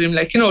medal podium,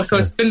 so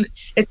it's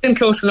been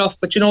close enough.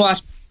 But you know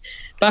what,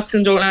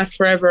 boxing don't last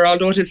forever,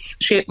 although it has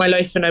shaped my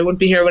life, and I wouldn't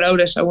be here without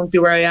it. I wouldn't be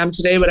where I am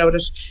today without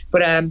it.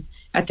 But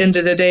at the end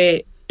of the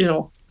day,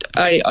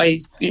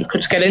 I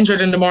could get injured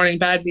in the morning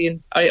badly,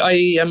 and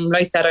I am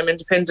like that. I'm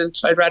independent.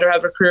 I'd rather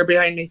have a career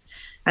behind me,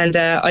 and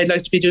I'd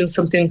like to be doing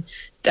something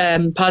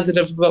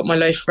positive about my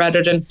life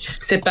rather than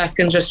sit back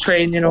and just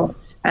train,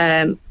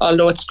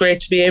 although it's great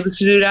to be able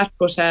to do that,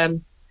 but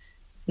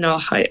no,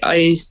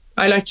 I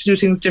like to do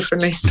things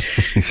differently.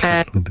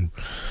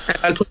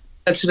 I'll put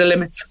that to the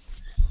limits.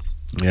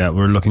 Yeah,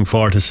 we're looking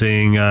forward to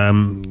seeing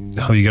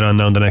how you get on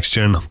now in the next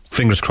year, and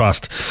fingers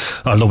crossed,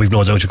 although we've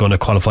no doubt you're going to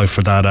qualify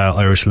for that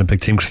Irish Olympic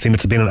team. Christine,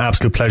 it's been an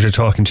absolute pleasure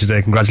talking to you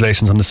today.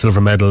 Congratulations on the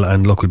silver medal,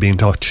 and look, we'll be in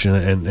touch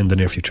in the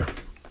near future.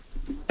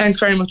 Thanks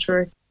very much,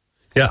 Rory.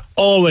 Yeah,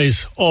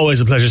 always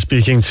a pleasure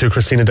speaking to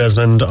Christina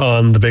Desmond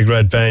on the Big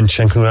Red Bench,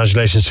 and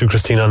congratulations to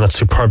Christina on that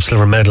superb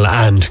silver medal,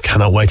 and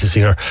cannot wait to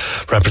see her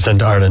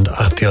represent Ireland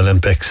at the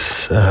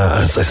Olympics.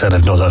 As I said,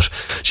 I've no doubt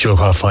she will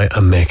qualify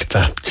and make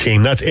that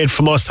team. That's it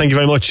from us. Thank you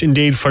very much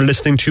indeed for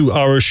listening to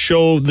our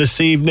show this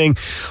evening.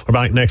 We're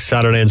back next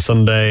Saturday and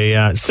Sunday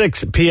at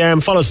 6 p.m.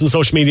 Follow us on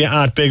social media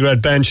at Big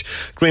Red Bench.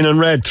 Green and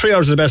Red, 3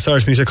 hours of the best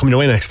Irish music coming your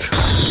way next.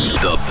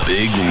 The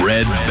Big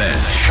Red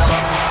Bench,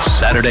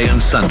 Saturday and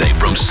Sunday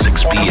from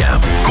 6 p.m.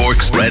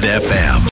 Cork's Red FM.